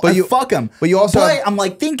don't. Fuck him. But you also. I'm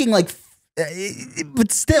like thinking like,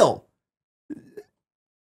 but still.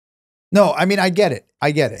 No, I mean, I get it.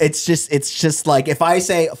 It's just like if I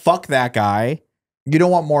say fuck that guy, you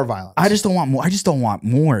don't want more violence. I just don't want more. I just don't want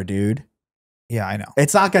more, dude. Yeah, I know.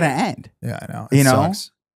 It's not gonna end. Yeah, I know. It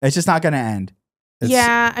sucks. It's just not gonna end.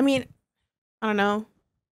 Yeah, I mean, I don't know.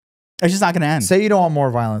 It's just not gonna end. Say you don't want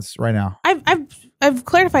more violence right now. I've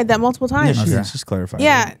clarified that multiple times. Yeah, Okay. just clarify.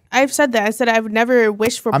 Yeah, I've said that. I said I would never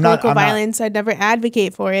wish for political violence. I'd never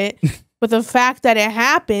advocate for it. But the fact that it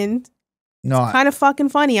happened, it's kind of fucking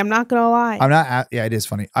funny. I'm not gonna lie. I'm not. Yeah, it is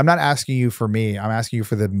funny. I'm not asking you for me. I'm asking you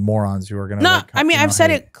for the morons who are gonna. No, I mean I've said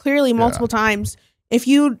it clearly multiple times. If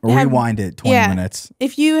you rewind it 20 minutes.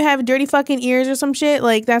 If you have dirty fucking ears or some shit,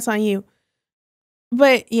 like that's on you.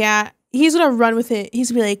 But yeah, he's gonna run with it.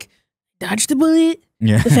 He's gonna be like, dodge the bullet.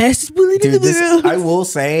 Yeah, the fastest bullet in the world. I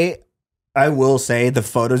will say the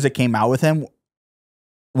photos that came out with him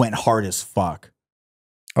went hard as fuck.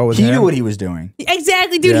 Oh, he knew what he was doing.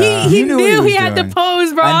 Exactly, dude. Yeah. He knew he had to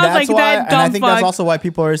pose, bro. I was like, that dumb and I think fuck. that's also why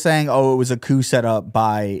people are saying, oh, it was a coup set up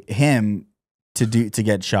by him to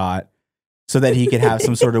get shot so that he could have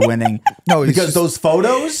some sort of winning. No, because those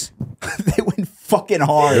photos, they went fucking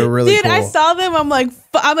hard. They're really dude, cool. I saw them. I'm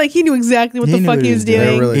like, he knew exactly what the fuck he was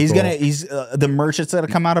doing. Really he's cool. He's the merch that's gonna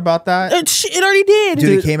come out about that. It already did.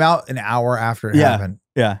 Dude, it came out an hour after it happened.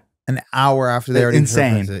 Yeah, an hour after they already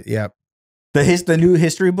insane. It. Yep. The new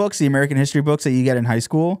history books, the American history books that you get in high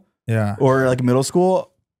school, or like middle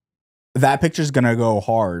school, that picture's gonna go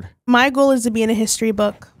hard. My goal is to be in a history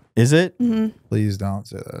book. Is it? Mm-hmm. Please don't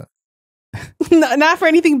say that. Not for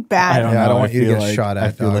anything bad. I don't want you to get shot at.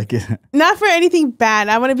 I feel like it. Not for anything bad.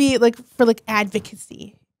 I want to be like for like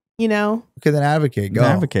advocacy. You know. Okay, then advocate. Go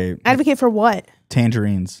advocate. Advocate for what?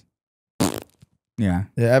 Tangerines. Yeah.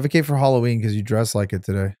 Yeah. Advocate for Halloween because you dress like it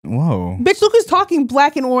today. Whoa. Bitch, look who's talking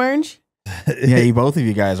black and orange. Yeah, both of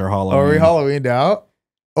you guys are Halloween. Are we Halloweened out?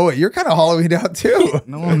 Oh, wait, you're kind of Halloweened out too.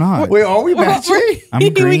 No, I'm not. Wait, are we matching?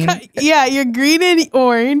 I'm green. Yeah, you're green and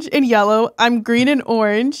orange and yellow. I'm green and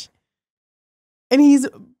orange. And he's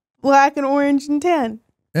black and orange and tan.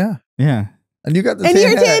 Yeah. Yeah. And you got the and tan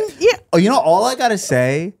you're hat. tan. Yeah. Oh, you know, all I gotta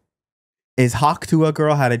say is Tuah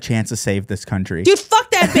Girl had a chance to save this country. Dude,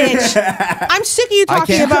 fuck that bitch. I'm sick of you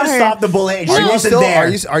talking about her. Stop the bullet. She Are you wasn't still?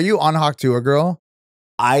 there. Are you on Tuah Girl?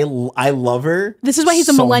 I love her. This is why he's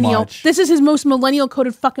a so millennial. much. This is his most millennial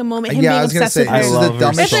coded fucking moment. Him being I was gonna obsessed say with her. this is love the her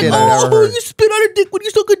dumbest It's like, shit I've ever heard. you spit on a dick when you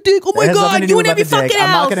suck a dick. Oh my It has nothing god, to you do and about every the dick.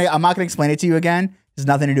 fucking else. I'm not gonna explain it to you again. There's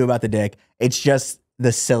nothing to do about the dick. It's just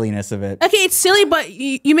the silliness of it. Okay, it's silly, but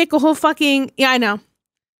you make a whole fucking I know.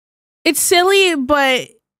 It's silly, but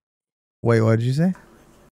Wait, what did you say?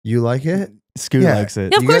 You like it? Scoot likes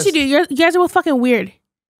it. yeah, of course you do. You guys are both fucking weird.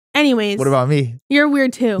 Anyways, What about me? you're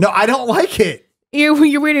weird too. No, I don't like it. You're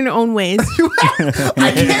weird in your own ways.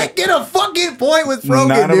 I can't get a fucking point with Frogan,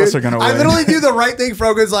 None of dude. us are gonna I win. literally do the right thing.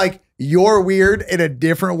 Frogan's like, you're weird in a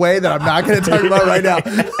different way that I'm not going to talk about right now.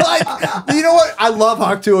 Like, you know what? I love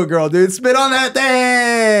Tuah Girl, dude. Spit on that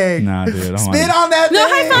thing. Nah, dude. Spit on that thing. No,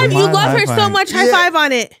 high five. You Come on, love her high so five. much. High five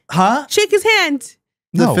on it. Huh? Shake his hand.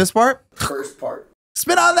 The No. fist part? First part.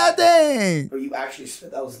 Spit on that thing. Or you actually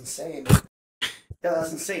spit. That was insane. Yeah,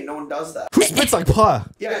 that's insane. No one does that. Who spits like Tuah?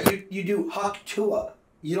 Yeah, you do Tuah.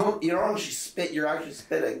 You don't actually spit. You're actually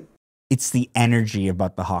spitting. It's the energy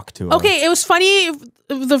about the Tuah. Okay, it was funny.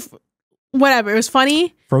 Whatever. It was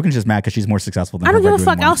funny. Frogan's just mad because she's more successful than I don't her give by a doing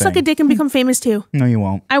fuck. one I'll suck a thing. dick and become famous too. No, you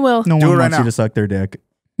won't. I will. No Do one it right wants you now. to suck their dick.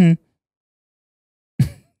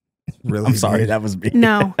 Really I'm sorry, mean. that was me.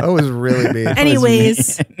 No. That was really mean.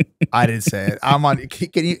 Anyways, I didn't say it. I'm on.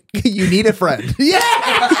 Can you need a friend? Yeah.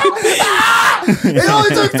 It only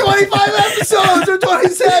took 25 episodes or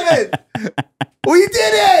 27. We did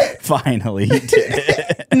it. Finally, you did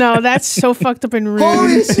it. no, that's so fucked up and rude.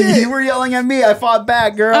 Holy shit. You were yelling at me. I fought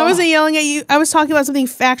back, girl. I wasn't yelling at you. I was talking about something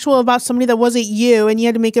factual about somebody that wasn't you, and you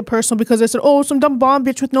had to make it personal because I said, "Oh, some dumb bomb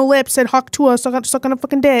bitch with no lips said Tuah suck on a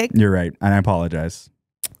fucking dick." You're right, and I apologize.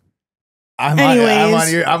 I'm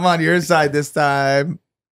on your side this time.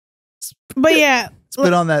 But yeah,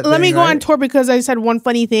 Spit on that. let thing, me go right? on tour because I said one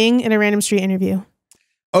funny thing in a random street interview.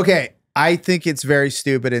 Okay, I think it's very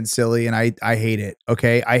stupid and silly, and I hate it.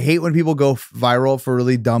 Okay, I hate when people go viral for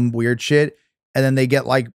really dumb, weird shit, and then they get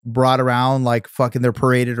like brought around like fucking. They're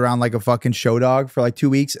paraded around like a fucking show dog for like 2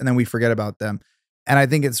 weeks, and then we forget about them. And I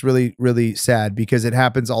think it's really, really sad because it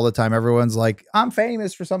happens all the time. Everyone's like, "I'm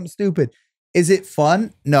famous for something stupid." Is it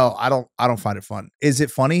fun? No, I don't find it fun. Is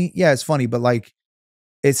it funny? Yeah, it's funny, but like,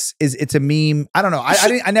 it's a meme. I don't know.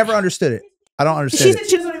 I never understood it. I don't She understand said it.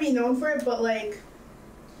 she doesn't want to be known for it, but like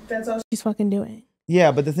that's all she's fucking doing.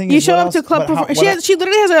 Yeah, but the thing You is, show what up else- to club. but how- She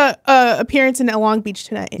literally has a appearance in Long Beach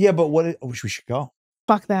tonight. Yeah, but what? I wish we should go.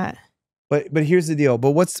 Fuck that. But here's the deal.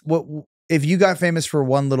 But what if you got famous for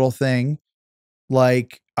one little thing?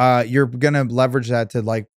 Like, you're gonna leverage that to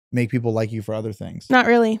like make people like you for other things. Not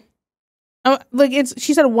really. Oh, like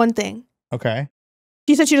she said one thing. Okay.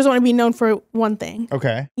 She said she doesn't want to be known for one thing.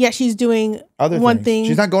 Okay. Yeah, she's doing Other one things. thing.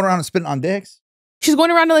 She's not going around and spitting on dicks. She's going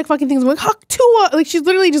around to like fucking things. I'm like, Huck Tuah. Like she's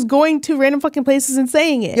literally just going to random fucking places and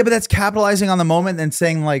saying it. Yeah, but that's capitalizing on the moment and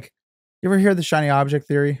saying like, you ever hear the shiny object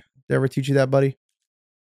theory? Did I ever teach you that, buddy? Did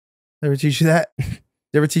I ever teach you that? Did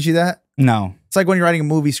I ever teach you that? No. It's like when you're writing a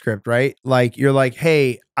movie script, right? Like you're like,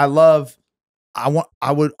 hey, I would love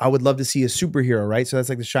to see a superhero, right? So that's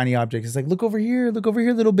like the shiny object. It's like, look over here,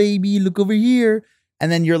 little baby, look over here.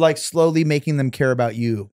 And then you're like slowly making them care about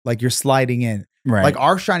you. Like you're sliding in. Right. Like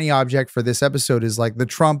our shiny object for this episode is like the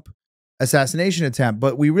Trump assassination attempt,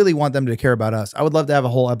 but we really want them to care about us. I would love to have a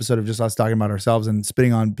whole episode of just us talking about ourselves and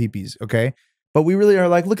spitting on peepees, okay? But we really are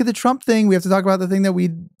like, look at the Trump thing. We have to talk about the thing that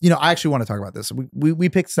I actually want to talk about this. We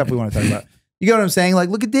picked stuff we want to talk about. You get what I'm saying? Like,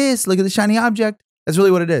 look at this. Look at the shiny object. That's really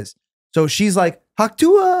what it is. So she's like,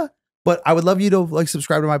 Haktua. But I would love you to like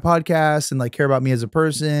subscribe to my podcast and like care about me as a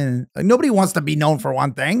person. Like, nobody wants to be known for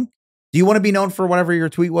one thing. Do you want to be known for whatever your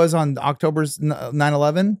tweet was on October's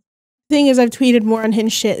 9/11? Thing is, I've tweeted more on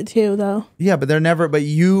his shit too, though. Yeah, but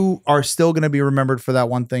you are still going to be remembered for that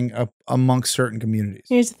one thing amongst certain communities.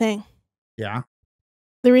 Here's the thing. Yeah.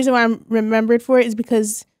 The reason why I'm remembered for it is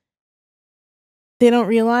because they don't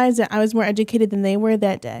realize that I was more educated than they were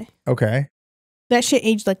that day. Okay. That shit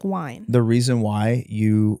aged like wine. The reason why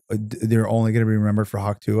they're only going to be remembered for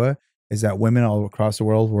Haktua is that women all across the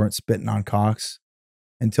world weren't spitting on cocks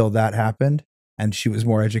until that happened. And she was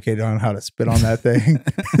more educated on how to spit on that thing.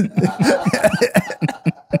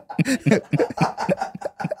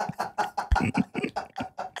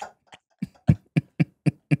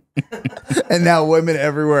 And now women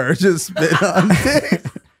everywhere are just spitting on dicks.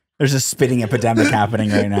 There's a spitting epidemic happening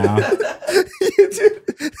right now.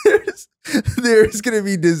 There's going to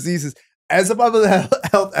be diseases. As a public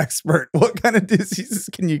health expert, what kind of diseases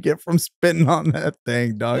can you get from spitting on that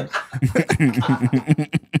thing, dog?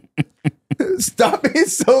 Stop being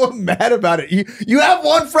so mad about it. You have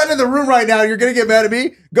one friend in the room right now. You're going to get mad at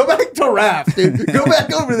me? Go back to Raff, dude. Go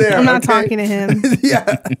back over there. I'm not talking to him.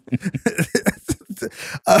 Yeah.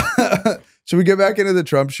 Should we get back into the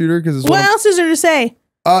Trump shooter? Because what else is there to say?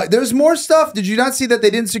 There's more stuff. Did you not see that they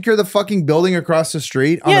didn't secure the fucking building across the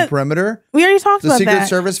street on the perimeter? We already talked about that. The Secret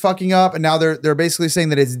Service fucking up, and now they're basically saying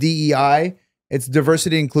that it's DEI, it's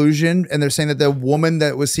diversity inclusion, and they're saying that the woman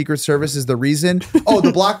that was Secret Service is the reason. Oh,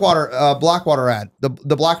 the Blackwater ad, the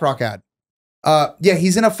BlackRock ad. Yeah,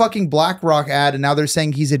 he's in a fucking BlackRock ad, and now they're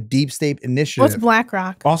saying he's a deep state initiative. What's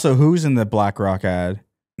BlackRock? Also, who's in the BlackRock ad?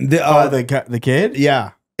 The kid?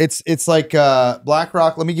 Yeah. It's like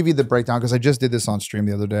BlackRock. Let me give you the breakdown because I just did this on stream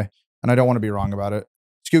the other day and I don't want to be wrong about it.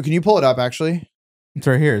 Scoot, can you pull it up actually? It's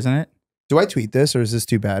right here, isn't it? Do I tweet this or is this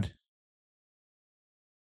too bad?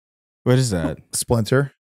 What is that?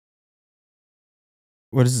 Splinter.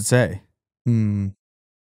 What does it say? Hmm.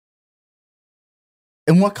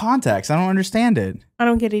 In what context? I don't understand it. I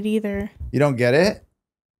don't get it either. You don't get it?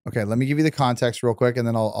 Okay, let me give you the context real quick and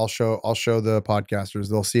then I'll show the podcasters.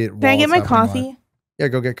 They'll see it. Can I get my coffee? Live. Yeah,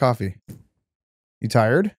 go get coffee. You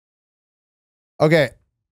tired? Okay.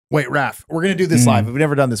 Wait, Raff, we're going to do this live. We've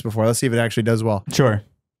never done this before. Let's see if it actually does well. Sure.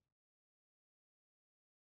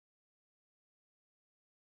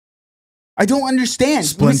 I don't understand.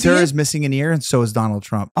 Splinter is missing an ear and so is Donald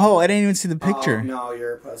Trump. Oh, I didn't even see the picture. Oh, no,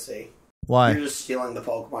 you're a pussy. Why? You're just stealing the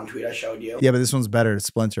Pokemon tweet I showed you. Yeah, but this one's better. It's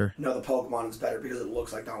Splinter. No, the Pokemon is better because it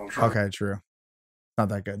looks like Donald Trump. Okay, true. Not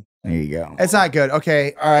that good. There you go. It's not good.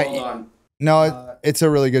 Okay, all right. Hold on. No, it's a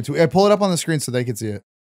really good tweet. Pull it up on the screen so they can see it.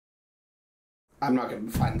 I'm not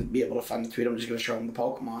going to be able to find the tweet. I'm just going to show them the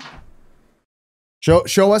Pokemon.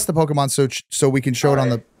 Show us the Pokemon so we can show it on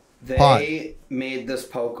the pod. They made this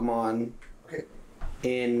Pokemon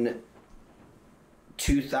in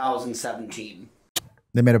 2017.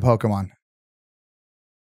 They made a Pokemon.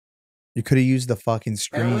 You could have used the fucking And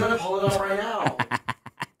screen. I'm going to pull it up right now.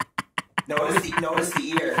 Notice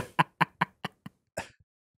the ear.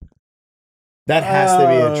 That has to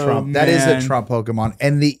be a Trump. That is a man. Trump Pokemon.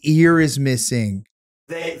 And the ear is missing.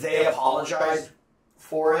 They apologized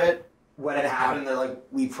for it when it happened. They're like,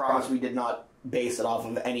 we promise we did not base it off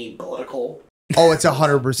of any political. Oh, it's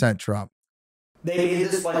 100% Trump. They made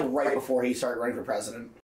this like right before he started running for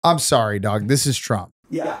president. I'm sorry, dog. This is Trump.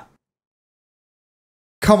 Yeah.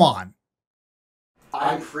 Come on.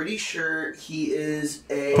 I'm pretty sure he is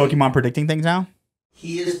a Pokemon predicting things now?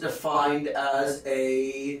 He is defined as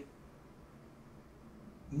a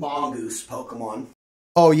mongoose Pokemon.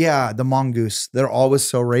 Oh yeah, the mongoose. They're always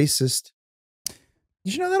so racist.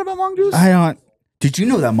 Did you know that about mongoose? I don't. Did you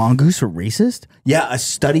know that mongoose were racist? Yeah, a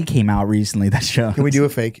study came out recently that shows. Can we do a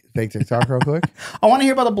fake TikTok real quick? I want to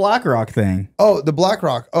hear about the BlackRock thing. Oh, the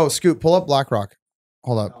BlackRock. Oh, Scoot, pull up BlackRock.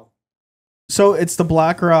 Hold up. So it's the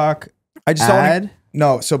BlackRock I just ad?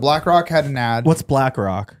 No, so BlackRock had an ad. What's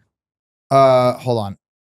BlackRock? Hold on.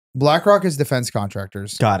 BlackRock is defense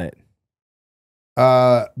contractors. Got it.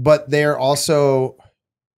 But they're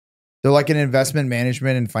like an investment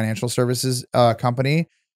management and financial services company.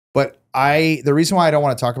 But the reason why I don't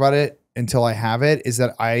want to talk about it until I have it is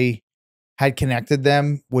that I had connected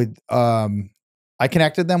them with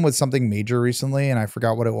something major recently and I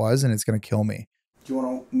forgot what it was and it's gonna kill me. Do you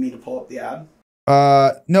want me to pull up the ad?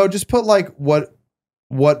 No, just put like what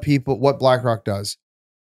BlackRock does.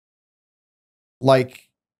 Like,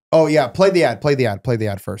 oh yeah, play the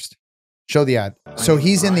ad first. Show the ad. So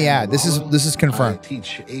he's in the ad. This is confirmed. I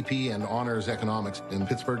teach AP and honors economics in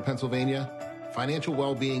Pittsburgh, Pennsylvania. Financial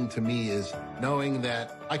well-being to me is knowing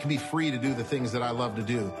that I can be free to do the things that I love to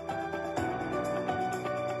do.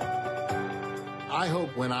 I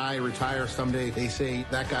hope when I retire someday, they say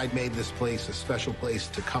that guy made this place a special place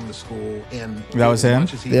to come to school and that was him?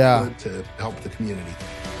 as much as he could to help the community.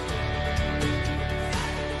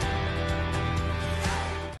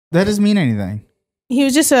 That doesn't mean anything. He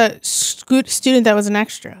was just a student that was an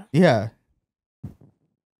extra. Yeah.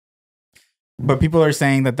 But people are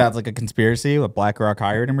saying that that's like a conspiracy. What BlackRock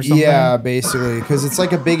hired him or something. Yeah, basically, because it's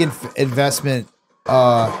like a big investment.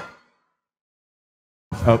 Now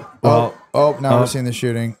we're seeing the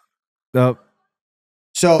shooting. Oh.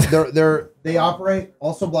 So they operate.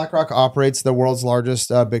 Also, BlackRock operates the world's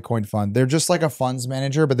largest Bitcoin fund. They're just like a funds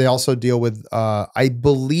manager, but they also deal with, I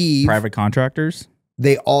believe, private contractors.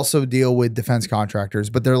 They also deal with defense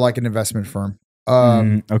contractors, but they're like an investment firm.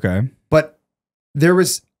 Okay. But there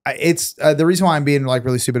was. It's the reason why I'm being like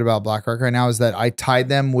really stupid about BlackRock right now is that I tied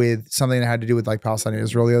them with something that had to do with like Palestine and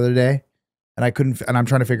Israel the other day, and I couldn't. And I'm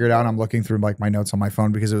trying to figure it out. And I'm looking through like my notes on my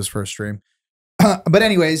phone because it was for a stream. But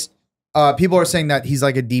anyways, people are saying that he's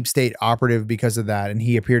like a deep state operative because of that, and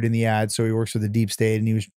he appeared in the ad, so he works for the deep state, and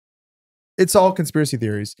he was. It's all conspiracy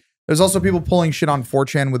theories. There's also people pulling shit on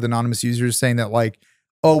 4chan with anonymous users saying that like,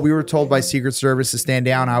 oh, we were told by Secret Service to stand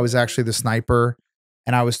down. I was actually the sniper.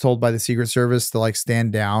 And I was told by the Secret Service to like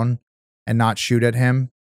stand down and not shoot at him.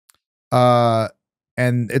 And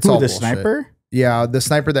it's all the bullshit. Sniper? Yeah, the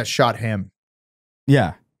sniper that shot him.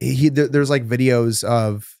 Yeah. There's like videos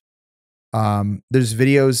of there's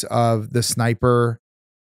videos of the sniper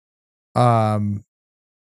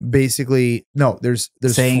basically there's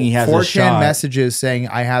saying he has 4chan a shot. messages saying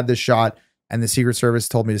I had the shot and the Secret Service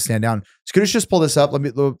told me to stand down. Scootish, just pull this up.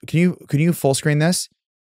 Can you full screen this?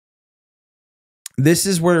 This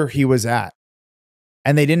is where he was at.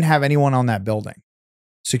 And they didn't have anyone on that building,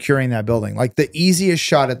 securing that building. Like the easiest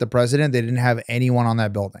shot at the president, they didn't have anyone on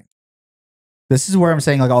that building. This is where I'm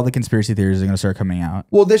saying like all the conspiracy theories are going to start coming out.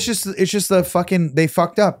 Well, it's just the fucking, they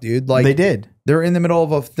fucked up, dude. Like they did. They're in the middle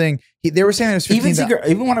of a thing. They were saying it was 15.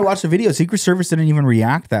 Even when I watched the video, Secret Service didn't even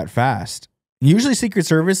react that fast. Usually Secret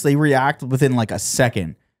Service, they react within like a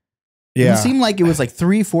second. Yeah. It seemed like it was like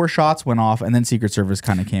 3-4 shots went off and then Secret Service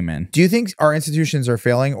kind of came in. Do you think our institutions are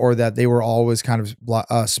failing or that they were always kind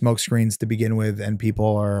of smoke screens to begin with and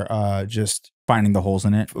people are just finding the holes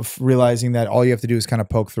in it? Realizing that all you have to do is kind of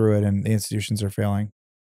poke through it and the institutions are failing?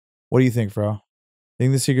 What do you think, bro?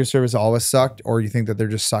 Think the Secret Service always sucked or do you think that they're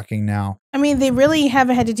just sucking now? I mean, they really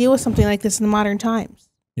haven't had to deal with something like this in the modern times.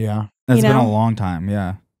 Yeah. It's been a long time,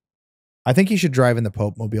 yeah. I think he should drive in the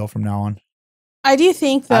Pope mobile from now on. I do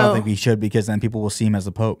think, though. I don't think he should because then people will see him as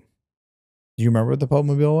the Pope. Do you remember what the Pope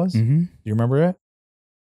mobile was? Mm-hmm. Do you remember it?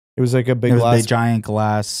 It was like a big glass, giant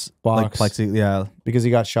glass box. Like plexi, yeah. Because he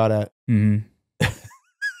got shot at. Mm-hmm.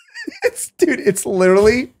 It's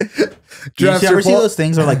literally. You ever see those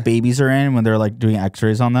things where like babies are in when they're like doing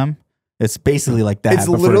X-rays on them? It's basically like that. It's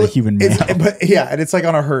but literally for the human male. And it's like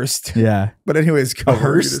on a hearse. Yeah. But anyways, a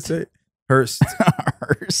hearse. Hearse.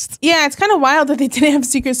 Yeah, it's kind of wild that they didn't have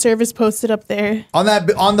Secret Service posted up there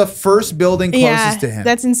on the first building closest to him.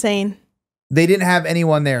 That's insane. They didn't have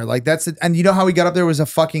anyone there. Like that's it. And you know how he got up there was a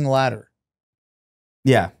fucking ladder.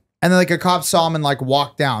 Yeah. And then like a cop saw him and like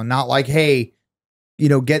walked down, not like, hey,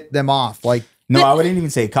 get them off. Like no, I wouldn't even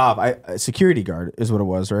say cop. A security guard is what it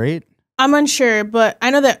was, right? I'm unsure, but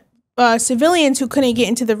I know that civilians who couldn't get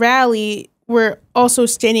into the rally were also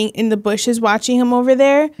standing in the bushes watching him over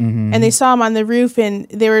there, and they saw him on the roof, and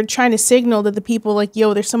they were trying to signal to the people like,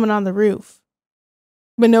 "Yo, there's someone on the roof,"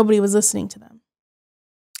 but nobody was listening to them.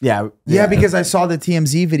 Yeah. Yeah, because I saw the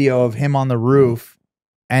TMZ video of him on the roof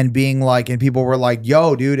and being like, and people were like,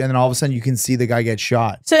 "Yo, dude," and then all of a sudden you can see the guy get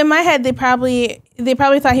shot. So in my head, they probably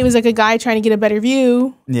thought he was like a guy trying to get a better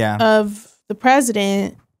view of the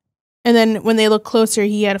president, and then when they look closer,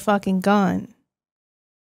 he had a fucking gun.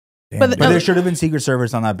 Damn. But But there should have been Secret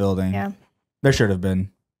Service on that building. Yeah. There should have been.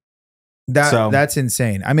 That's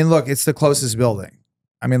insane. I mean, look, it's the closest building.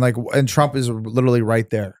 I mean, like, and Trump is literally right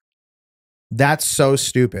there. That's so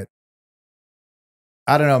stupid.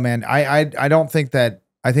 I don't know, man. I don't think that.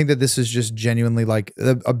 I think that this is just genuinely like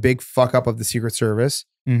a big fuck up of the Secret Service.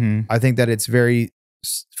 I think that it's very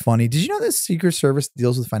funny. Did you know that Secret Service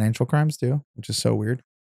deals with financial crimes too? Which is so weird.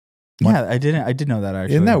 Yeah, I did know that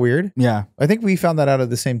actually. Isn't that weird? Yeah. I think we found that out at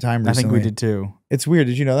the same time recently. I think we did too. It's weird.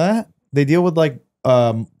 Did you know that? They deal with like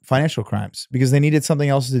financial crimes because they needed something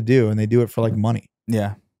else to do and they do it for like money.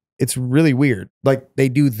 Yeah. It's really weird. Like they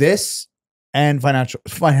do this and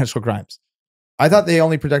financial crimes. I thought they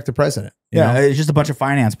only protect the president. You know? It's just a bunch of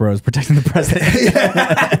finance bros protecting the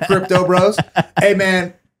president. Crypto bros. Hey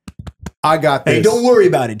man, I got this. Hey, don't worry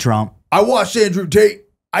about it, Trump. I watched Andrew Tate.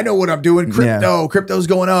 I know what I'm doing. Crypto's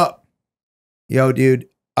going up. Yo, dude.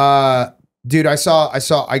 Dude, I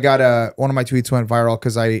got one of my tweets went viral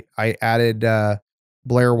because I added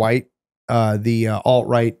Blair White, the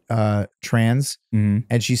alt-right trans,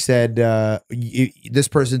 and she said, this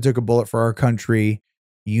person took a bullet for our country.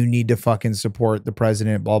 You need to fucking support the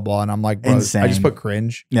president, blah, blah. And I'm like, bro, Insane. I just put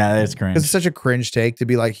cringe. Yeah, that's cringe. It's such a cringe take to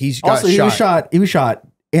be like, he was shot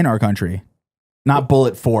in our country, not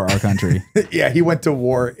bullet for our country. Yeah, he went to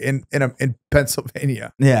war in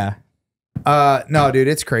Pennsylvania. Yeah. No, dude,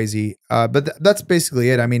 it's crazy. But that's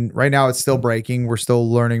basically it. I mean, right now it's still breaking. We're still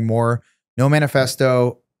learning more. No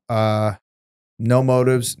manifesto, no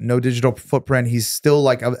motives, no digital footprint. He's still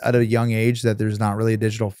like at a young age that there's not really a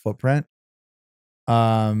digital footprint.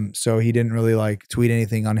 So he didn't really like tweet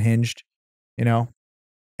anything unhinged, you know?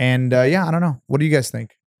 And yeah, I don't know. What do you guys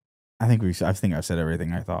think? I think I've said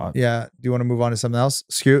everything I thought. Yeah. Do you want to move on to something else?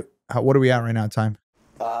 Scoot, what are we at right now? Time?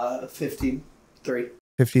 53.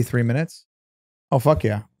 53 minutes. Oh, fuck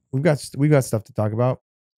yeah. We've got stuff to talk about.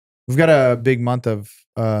 We've got a big month of,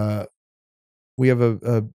 we have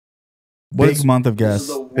a big month of guests.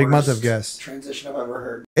 Big month of guests. Transition I've ever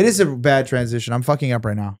heard. It is a bad transition. I'm fucking up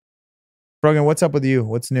right now. Frogan, what's up with you?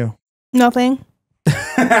 What's new? Nothing.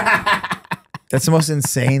 That's the most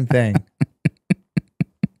insane thing.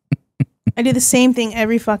 I do the same thing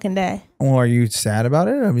every fucking day. Well, are you sad about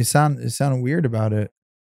it? I mean, you sound weird about it.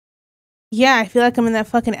 Yeah, I feel like I'm in that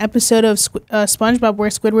fucking episode of SpongeBob where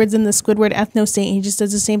Squidward's in the Squidward ethno state and he just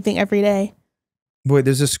does the same thing every day. Wait,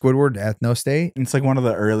 there's a Squidward ethno state? It's like one of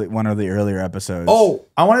the earlier episodes. Oh,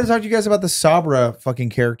 I wanted to talk to you guys about the Sabra fucking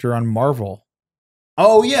character on Marvel.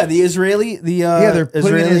 Oh yeah, the Israeli, they're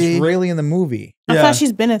putting an Israeli in the movie. I thought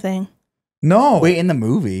she's been a thing. No, wait, in the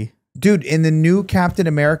movie, dude, in the new Captain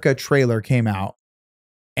America trailer came out,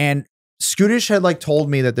 and Scootish had like told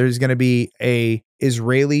me that there's going to be a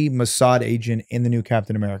Israeli Mossad agent in the new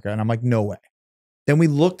Captain America, and I'm like, no way. Then we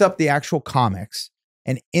looked up the actual comics,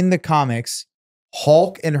 and in the comics,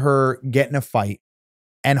 Hulk and her get in a fight.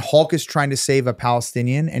 And Hulk is trying to save a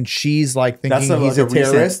Palestinian, and she's like thinking he's a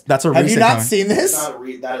terrorist. That's a recent. Have you not seen this?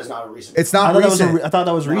 That is not a recent. It's not recent. I thought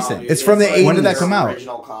that was recent. Dude, it's from the 80s. When did that come out?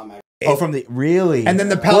 Original comic. From the really. And then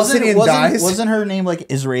the Palestinian dies. Wasn't her name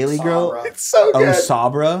like Israeli girl? Sabra. It's so good. Oh,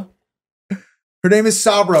 Sabra. Her name is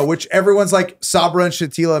Sabra, which everyone's like Sabra and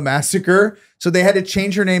Shatila massacre. So they had to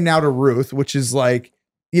change her name now to Ruth, which is like,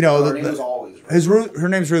 you know, Her name was always Ruth. her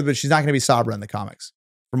name's Ruth, but she's not going to be Sabra in the comics,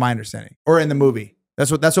 from my understanding, or in the movie. That's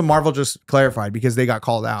what Marvel just clarified because they got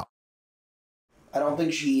called out. I don't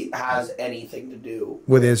think she has anything to do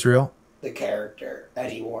With Israel? The character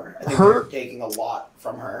anymore. I think they're taking a lot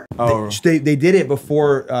from her. Oh, They did it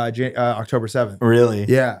before October 7th. really?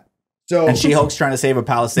 Yeah. So And She-Hulk's trying to save a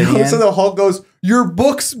Palestinian. So the Hulk goes, your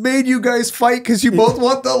books made you guys fight because you both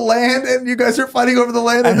want the land and you guys are fighting over the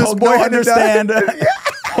land and this Hulk boy no had to die. understand.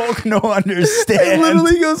 Hulk no understand. It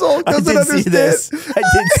literally goes, Hulk doesn't understand. See this. I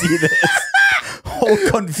did see this. Hulk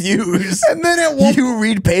confused. And then at one you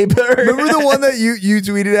read paper. remember the one that you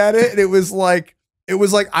tweeted at it and it was like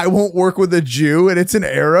I won't work with a Jew and it's an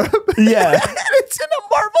Arab. Yeah. And it's in a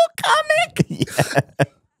Marvel comic. Yeah.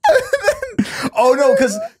 Oh no,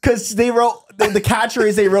 because they wrote the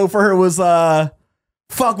catchphrase they wrote for her was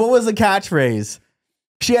fuck, what was the catchphrase?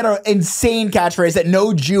 She had an insane catchphrase that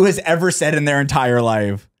no Jew has ever said in their entire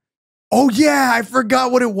life. Oh yeah, I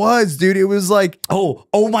forgot what it was, dude. It was like, Oh,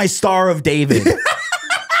 my Star of David.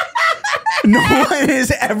 No one has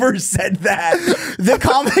ever said that. The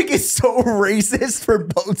comic is so racist for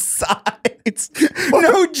both sides.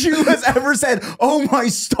 No Jew has ever said, "Oh, my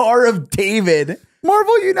Star of David."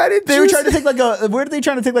 Marvel United. They were trying to take like a. Where are they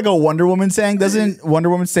trying to take like a Wonder Woman saying? Doesn't Wonder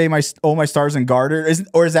Woman say my stars and garter?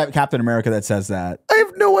 Or is that Captain America that says that? I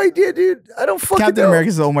have no idea, dude. I don't fucking Captain know. America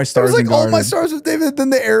says "Oh, my I stars was and like, garter." all my stars with David. Then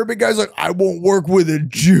the Arabic guy's like, I won't work with a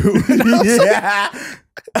Jew. And I was Yeah,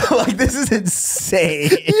 like this is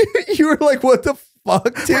insane. you were like, what the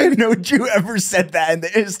fuck, dude? No Jew ever said that in the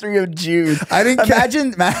history of Jews. I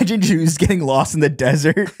didn't imagine Jews getting lost in the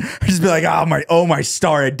desert. Just be like, oh my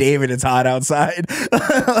Star of David, it's hot outside.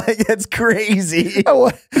 Like that's crazy.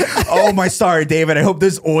 Oh my Star of David, I hope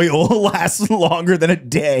this oil lasts longer than a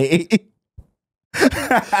day. They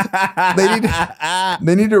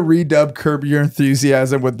need to redub Curb Your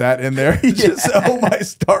Enthusiasm with that in there. Just my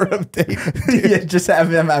Star of David. Yeah, just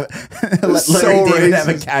have them let Larry David have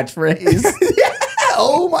a catchphrase. Yeah.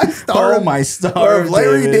 Oh my Star. Oh my Star of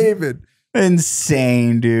Larry David.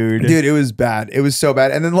 Insane, dude. Dude, it was bad. It was so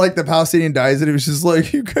bad. And then like the Palestinian dies, and it was just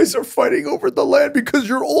like, you guys are fighting over the land because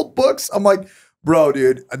your old books. I'm like, bro,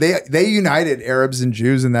 dude, they united Arabs and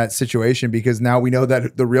Jews in that situation because now we know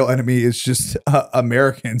that the real enemy is just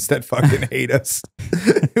Americans that fucking hate us.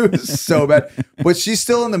 It was so bad. But she's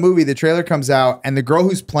still in the movie. The trailer comes out, and the girl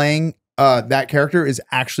who's playing that character is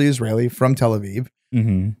actually Israeli from Tel Aviv.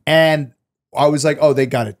 Mm-hmm. And I was like, oh, they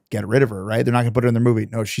got to get rid of her, right? They're not going to put her in the movie.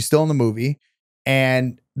 No, she's still in the movie.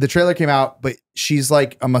 And the trailer came out, but she's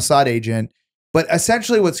like a Mossad agent. But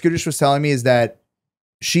essentially what Scootish was telling me is that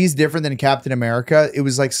she's different than Captain America. It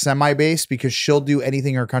was like semi-based because she'll do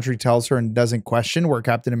anything her country tells her and doesn't question, where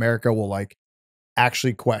Captain America will like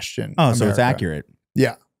actually question. Oh, America. so it's accurate.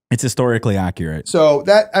 Yeah. It's historically accurate. So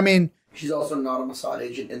that, I mean. She's also not a Mossad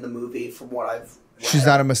agent in the movie from what I've read. She's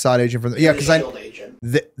not a Mossad agent from yeah, because agent.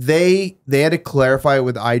 They had to clarify it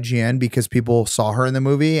with IGN because people saw her in the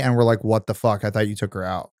movie and were like, "What the fuck? I thought you took her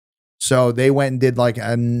out." So they went and did like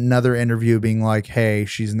another interview, being like, "Hey,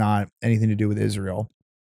 she's not anything to do with Israel,"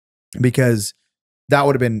 because that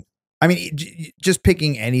would have been. I mean, just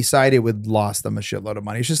picking any side, it would lost them a shitload of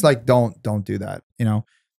money. It's just like don't do that. You know,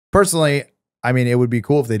 personally, I mean, it would be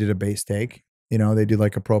cool if they did a base take. You know, they did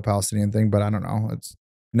like a pro-Palestinian thing, but I don't know. It's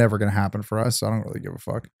never going to happen for us. So I don't really give a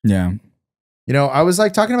fuck. Yeah. You know, I was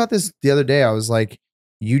like talking about this the other day. I was like,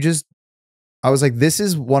 this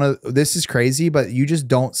is crazy, but you just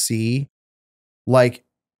don't see like,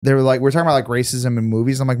 they were like, we're talking about like racism in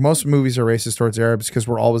movies. I'm like, most movies are racist towards Arabs because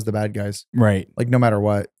we're always the bad guys. Right. Like no matter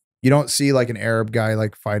what, you don't see like an Arab guy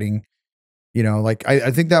like fighting, you know, like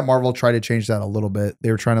I think that Marvel tried to change that a little bit.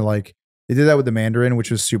 They were trying to like, they did that with the Mandarin, which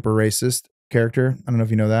was super racist character. I don't know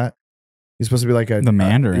if you know that. He's supposed to be like the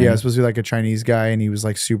Mandarin. Yeah, supposed to be like a Chinese guy, and he was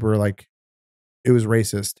like super like, it was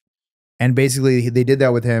racist. And basically they did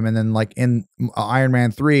that with him. And then like in Iron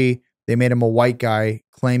Man 3, they made him a white guy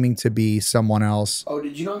claiming to be someone else. Oh,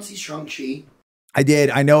 did you not see Shang-Chi? I did.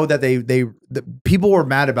 I know that the people were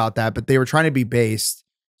mad about that, but they were trying to be based.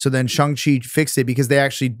 So then Shang-Chi fixed it because they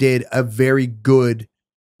actually did a very good,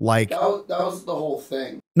 like. That was the whole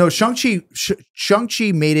thing. No,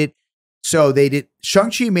 Shang-Chi made it. So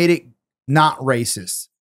Shang-Chi made it not racist.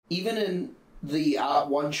 Even in the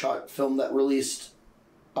one-shot film that released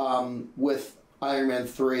with Iron Man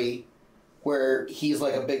 3, where he's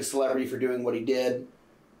like a big celebrity for doing what he did,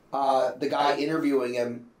 the guy interviewing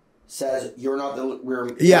him says, "You're not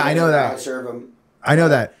the." Yeah, I know that. I serve him. I know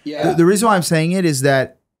that. Yeah. The reason why I'm saying it is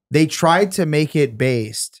that they tried to make it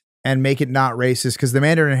based and make it not racist because the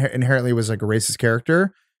Mandarin inherently was like a racist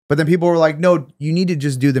character. But then people were like, no, you need to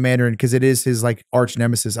just do the Mandarin because it is his like arch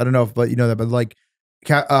nemesis. I don't know if, but you know that, but like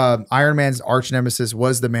Iron Man's arch nemesis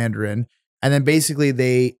was the Mandarin. And then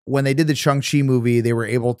basically when they did the Shang-Chi movie, they were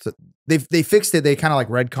able to, they fixed it. They kind of like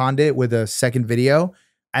retconned it with a second video.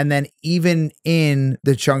 And then even in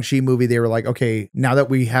the Shang-Chi movie, they were like, okay, now that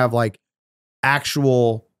we have like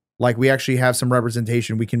actual, like we actually have some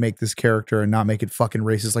representation, we can make this character and not make it fucking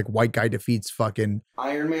racist. Like white guy defeats fucking.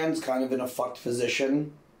 Iron Man's kind of in a fucked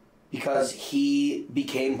position because he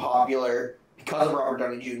became popular because of Robert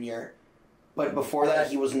Downey Jr. But before that,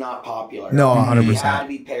 he was not popular. No, 100%. He had to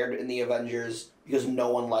be paired in the Avengers because no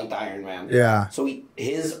one liked Iron Man. Yeah. So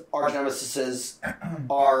his arch nemesis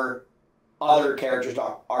are other characters,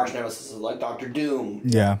 arch nemesis like Doctor Doom.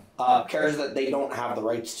 Yeah. Characters that they don't have the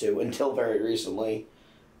rights to until very recently.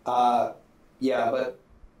 Yeah, but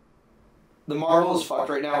the Marvel is fucked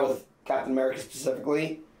right now with Captain America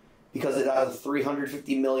specifically because it has a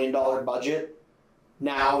 $350 million budget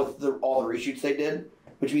now with all the reshoots they did.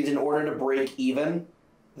 which means in order to break even,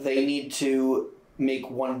 they need to make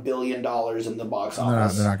 $1 billion in the box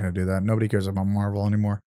office. They're not going to do that. Nobody cares about Marvel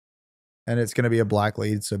anymore. And it's going to be a black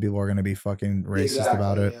lead, so people are going to be fucking racist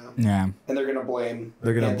about it. Yeah. And they're going to blame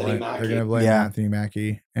Anthony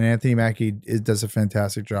Mackie. And Anthony Mackie does a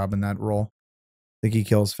fantastic job in that role. I think he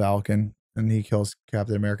kills Falcon and he kills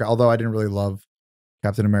Captain America. Although I didn't really love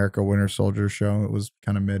Captain America Winter Soldier show. It was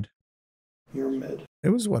kind of mid. You're mid. It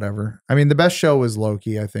was whatever. I mean, the best show was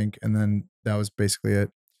Loki, I think. And then that was basically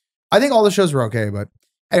it. I think all the shows were okay, but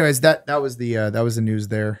anyways, that was the news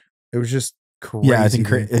there. It was just crazy. Yeah, I think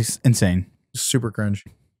it's insane. Super cringe.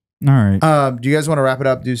 All right. Do you guys want to wrap it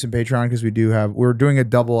up? Do some Patreon because we're doing a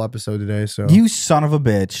double episode today. So You son of a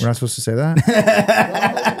bitch. we're not supposed to say that.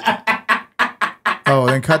 Oh,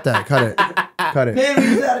 then cut that. Cut it. Man, we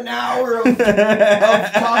just had an hour of talking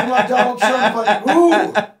about Donald Trump. Like,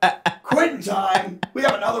 ooh, quitting time. We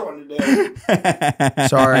have another one to do.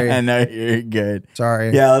 Sorry. I know you're good.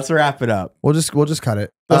 Sorry. Yeah, let's wrap it up. We'll just cut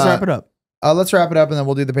it. Let's wrap it up. Let's wrap it up and then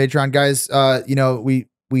we'll do the Patreon, guys.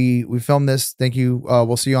 We filmed this. Thank you.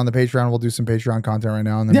 We'll see you on the Patreon. We'll do some Patreon content right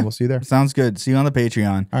now and then we'll see you there. Sounds good. See you on the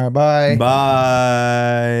Patreon. All right. Bye.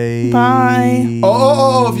 Bye. Bye.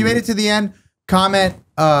 Oh, if you made it to the end, comment.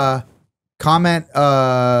 I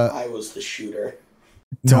was the shooter.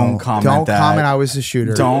 Don't comment Don't that. comment I was the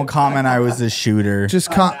shooter. Don't comment I was the shooter.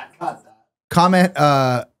 Just Cut that. comment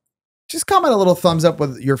just comment a little thumbs up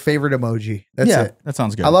with your favorite emoji. That's it. That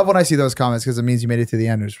sounds good. I love when I see those comments because it means you made it to the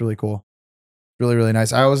end. It was really cool. Really, really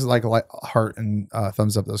nice. I always like heart and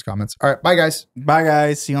thumbs up those comments. All right. Bye, guys. Bye,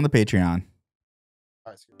 guys. See you on the Patreon.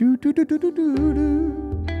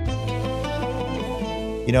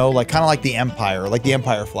 You know, like kind of like the Empire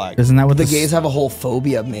flag. Isn't that what The gays have a whole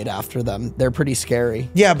phobia made after them. They're pretty scary.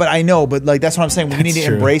 Yeah, but I know, but like that's what I'm saying. We need to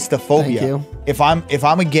true. embrace the phobia. Thank you. If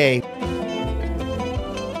I'm a gay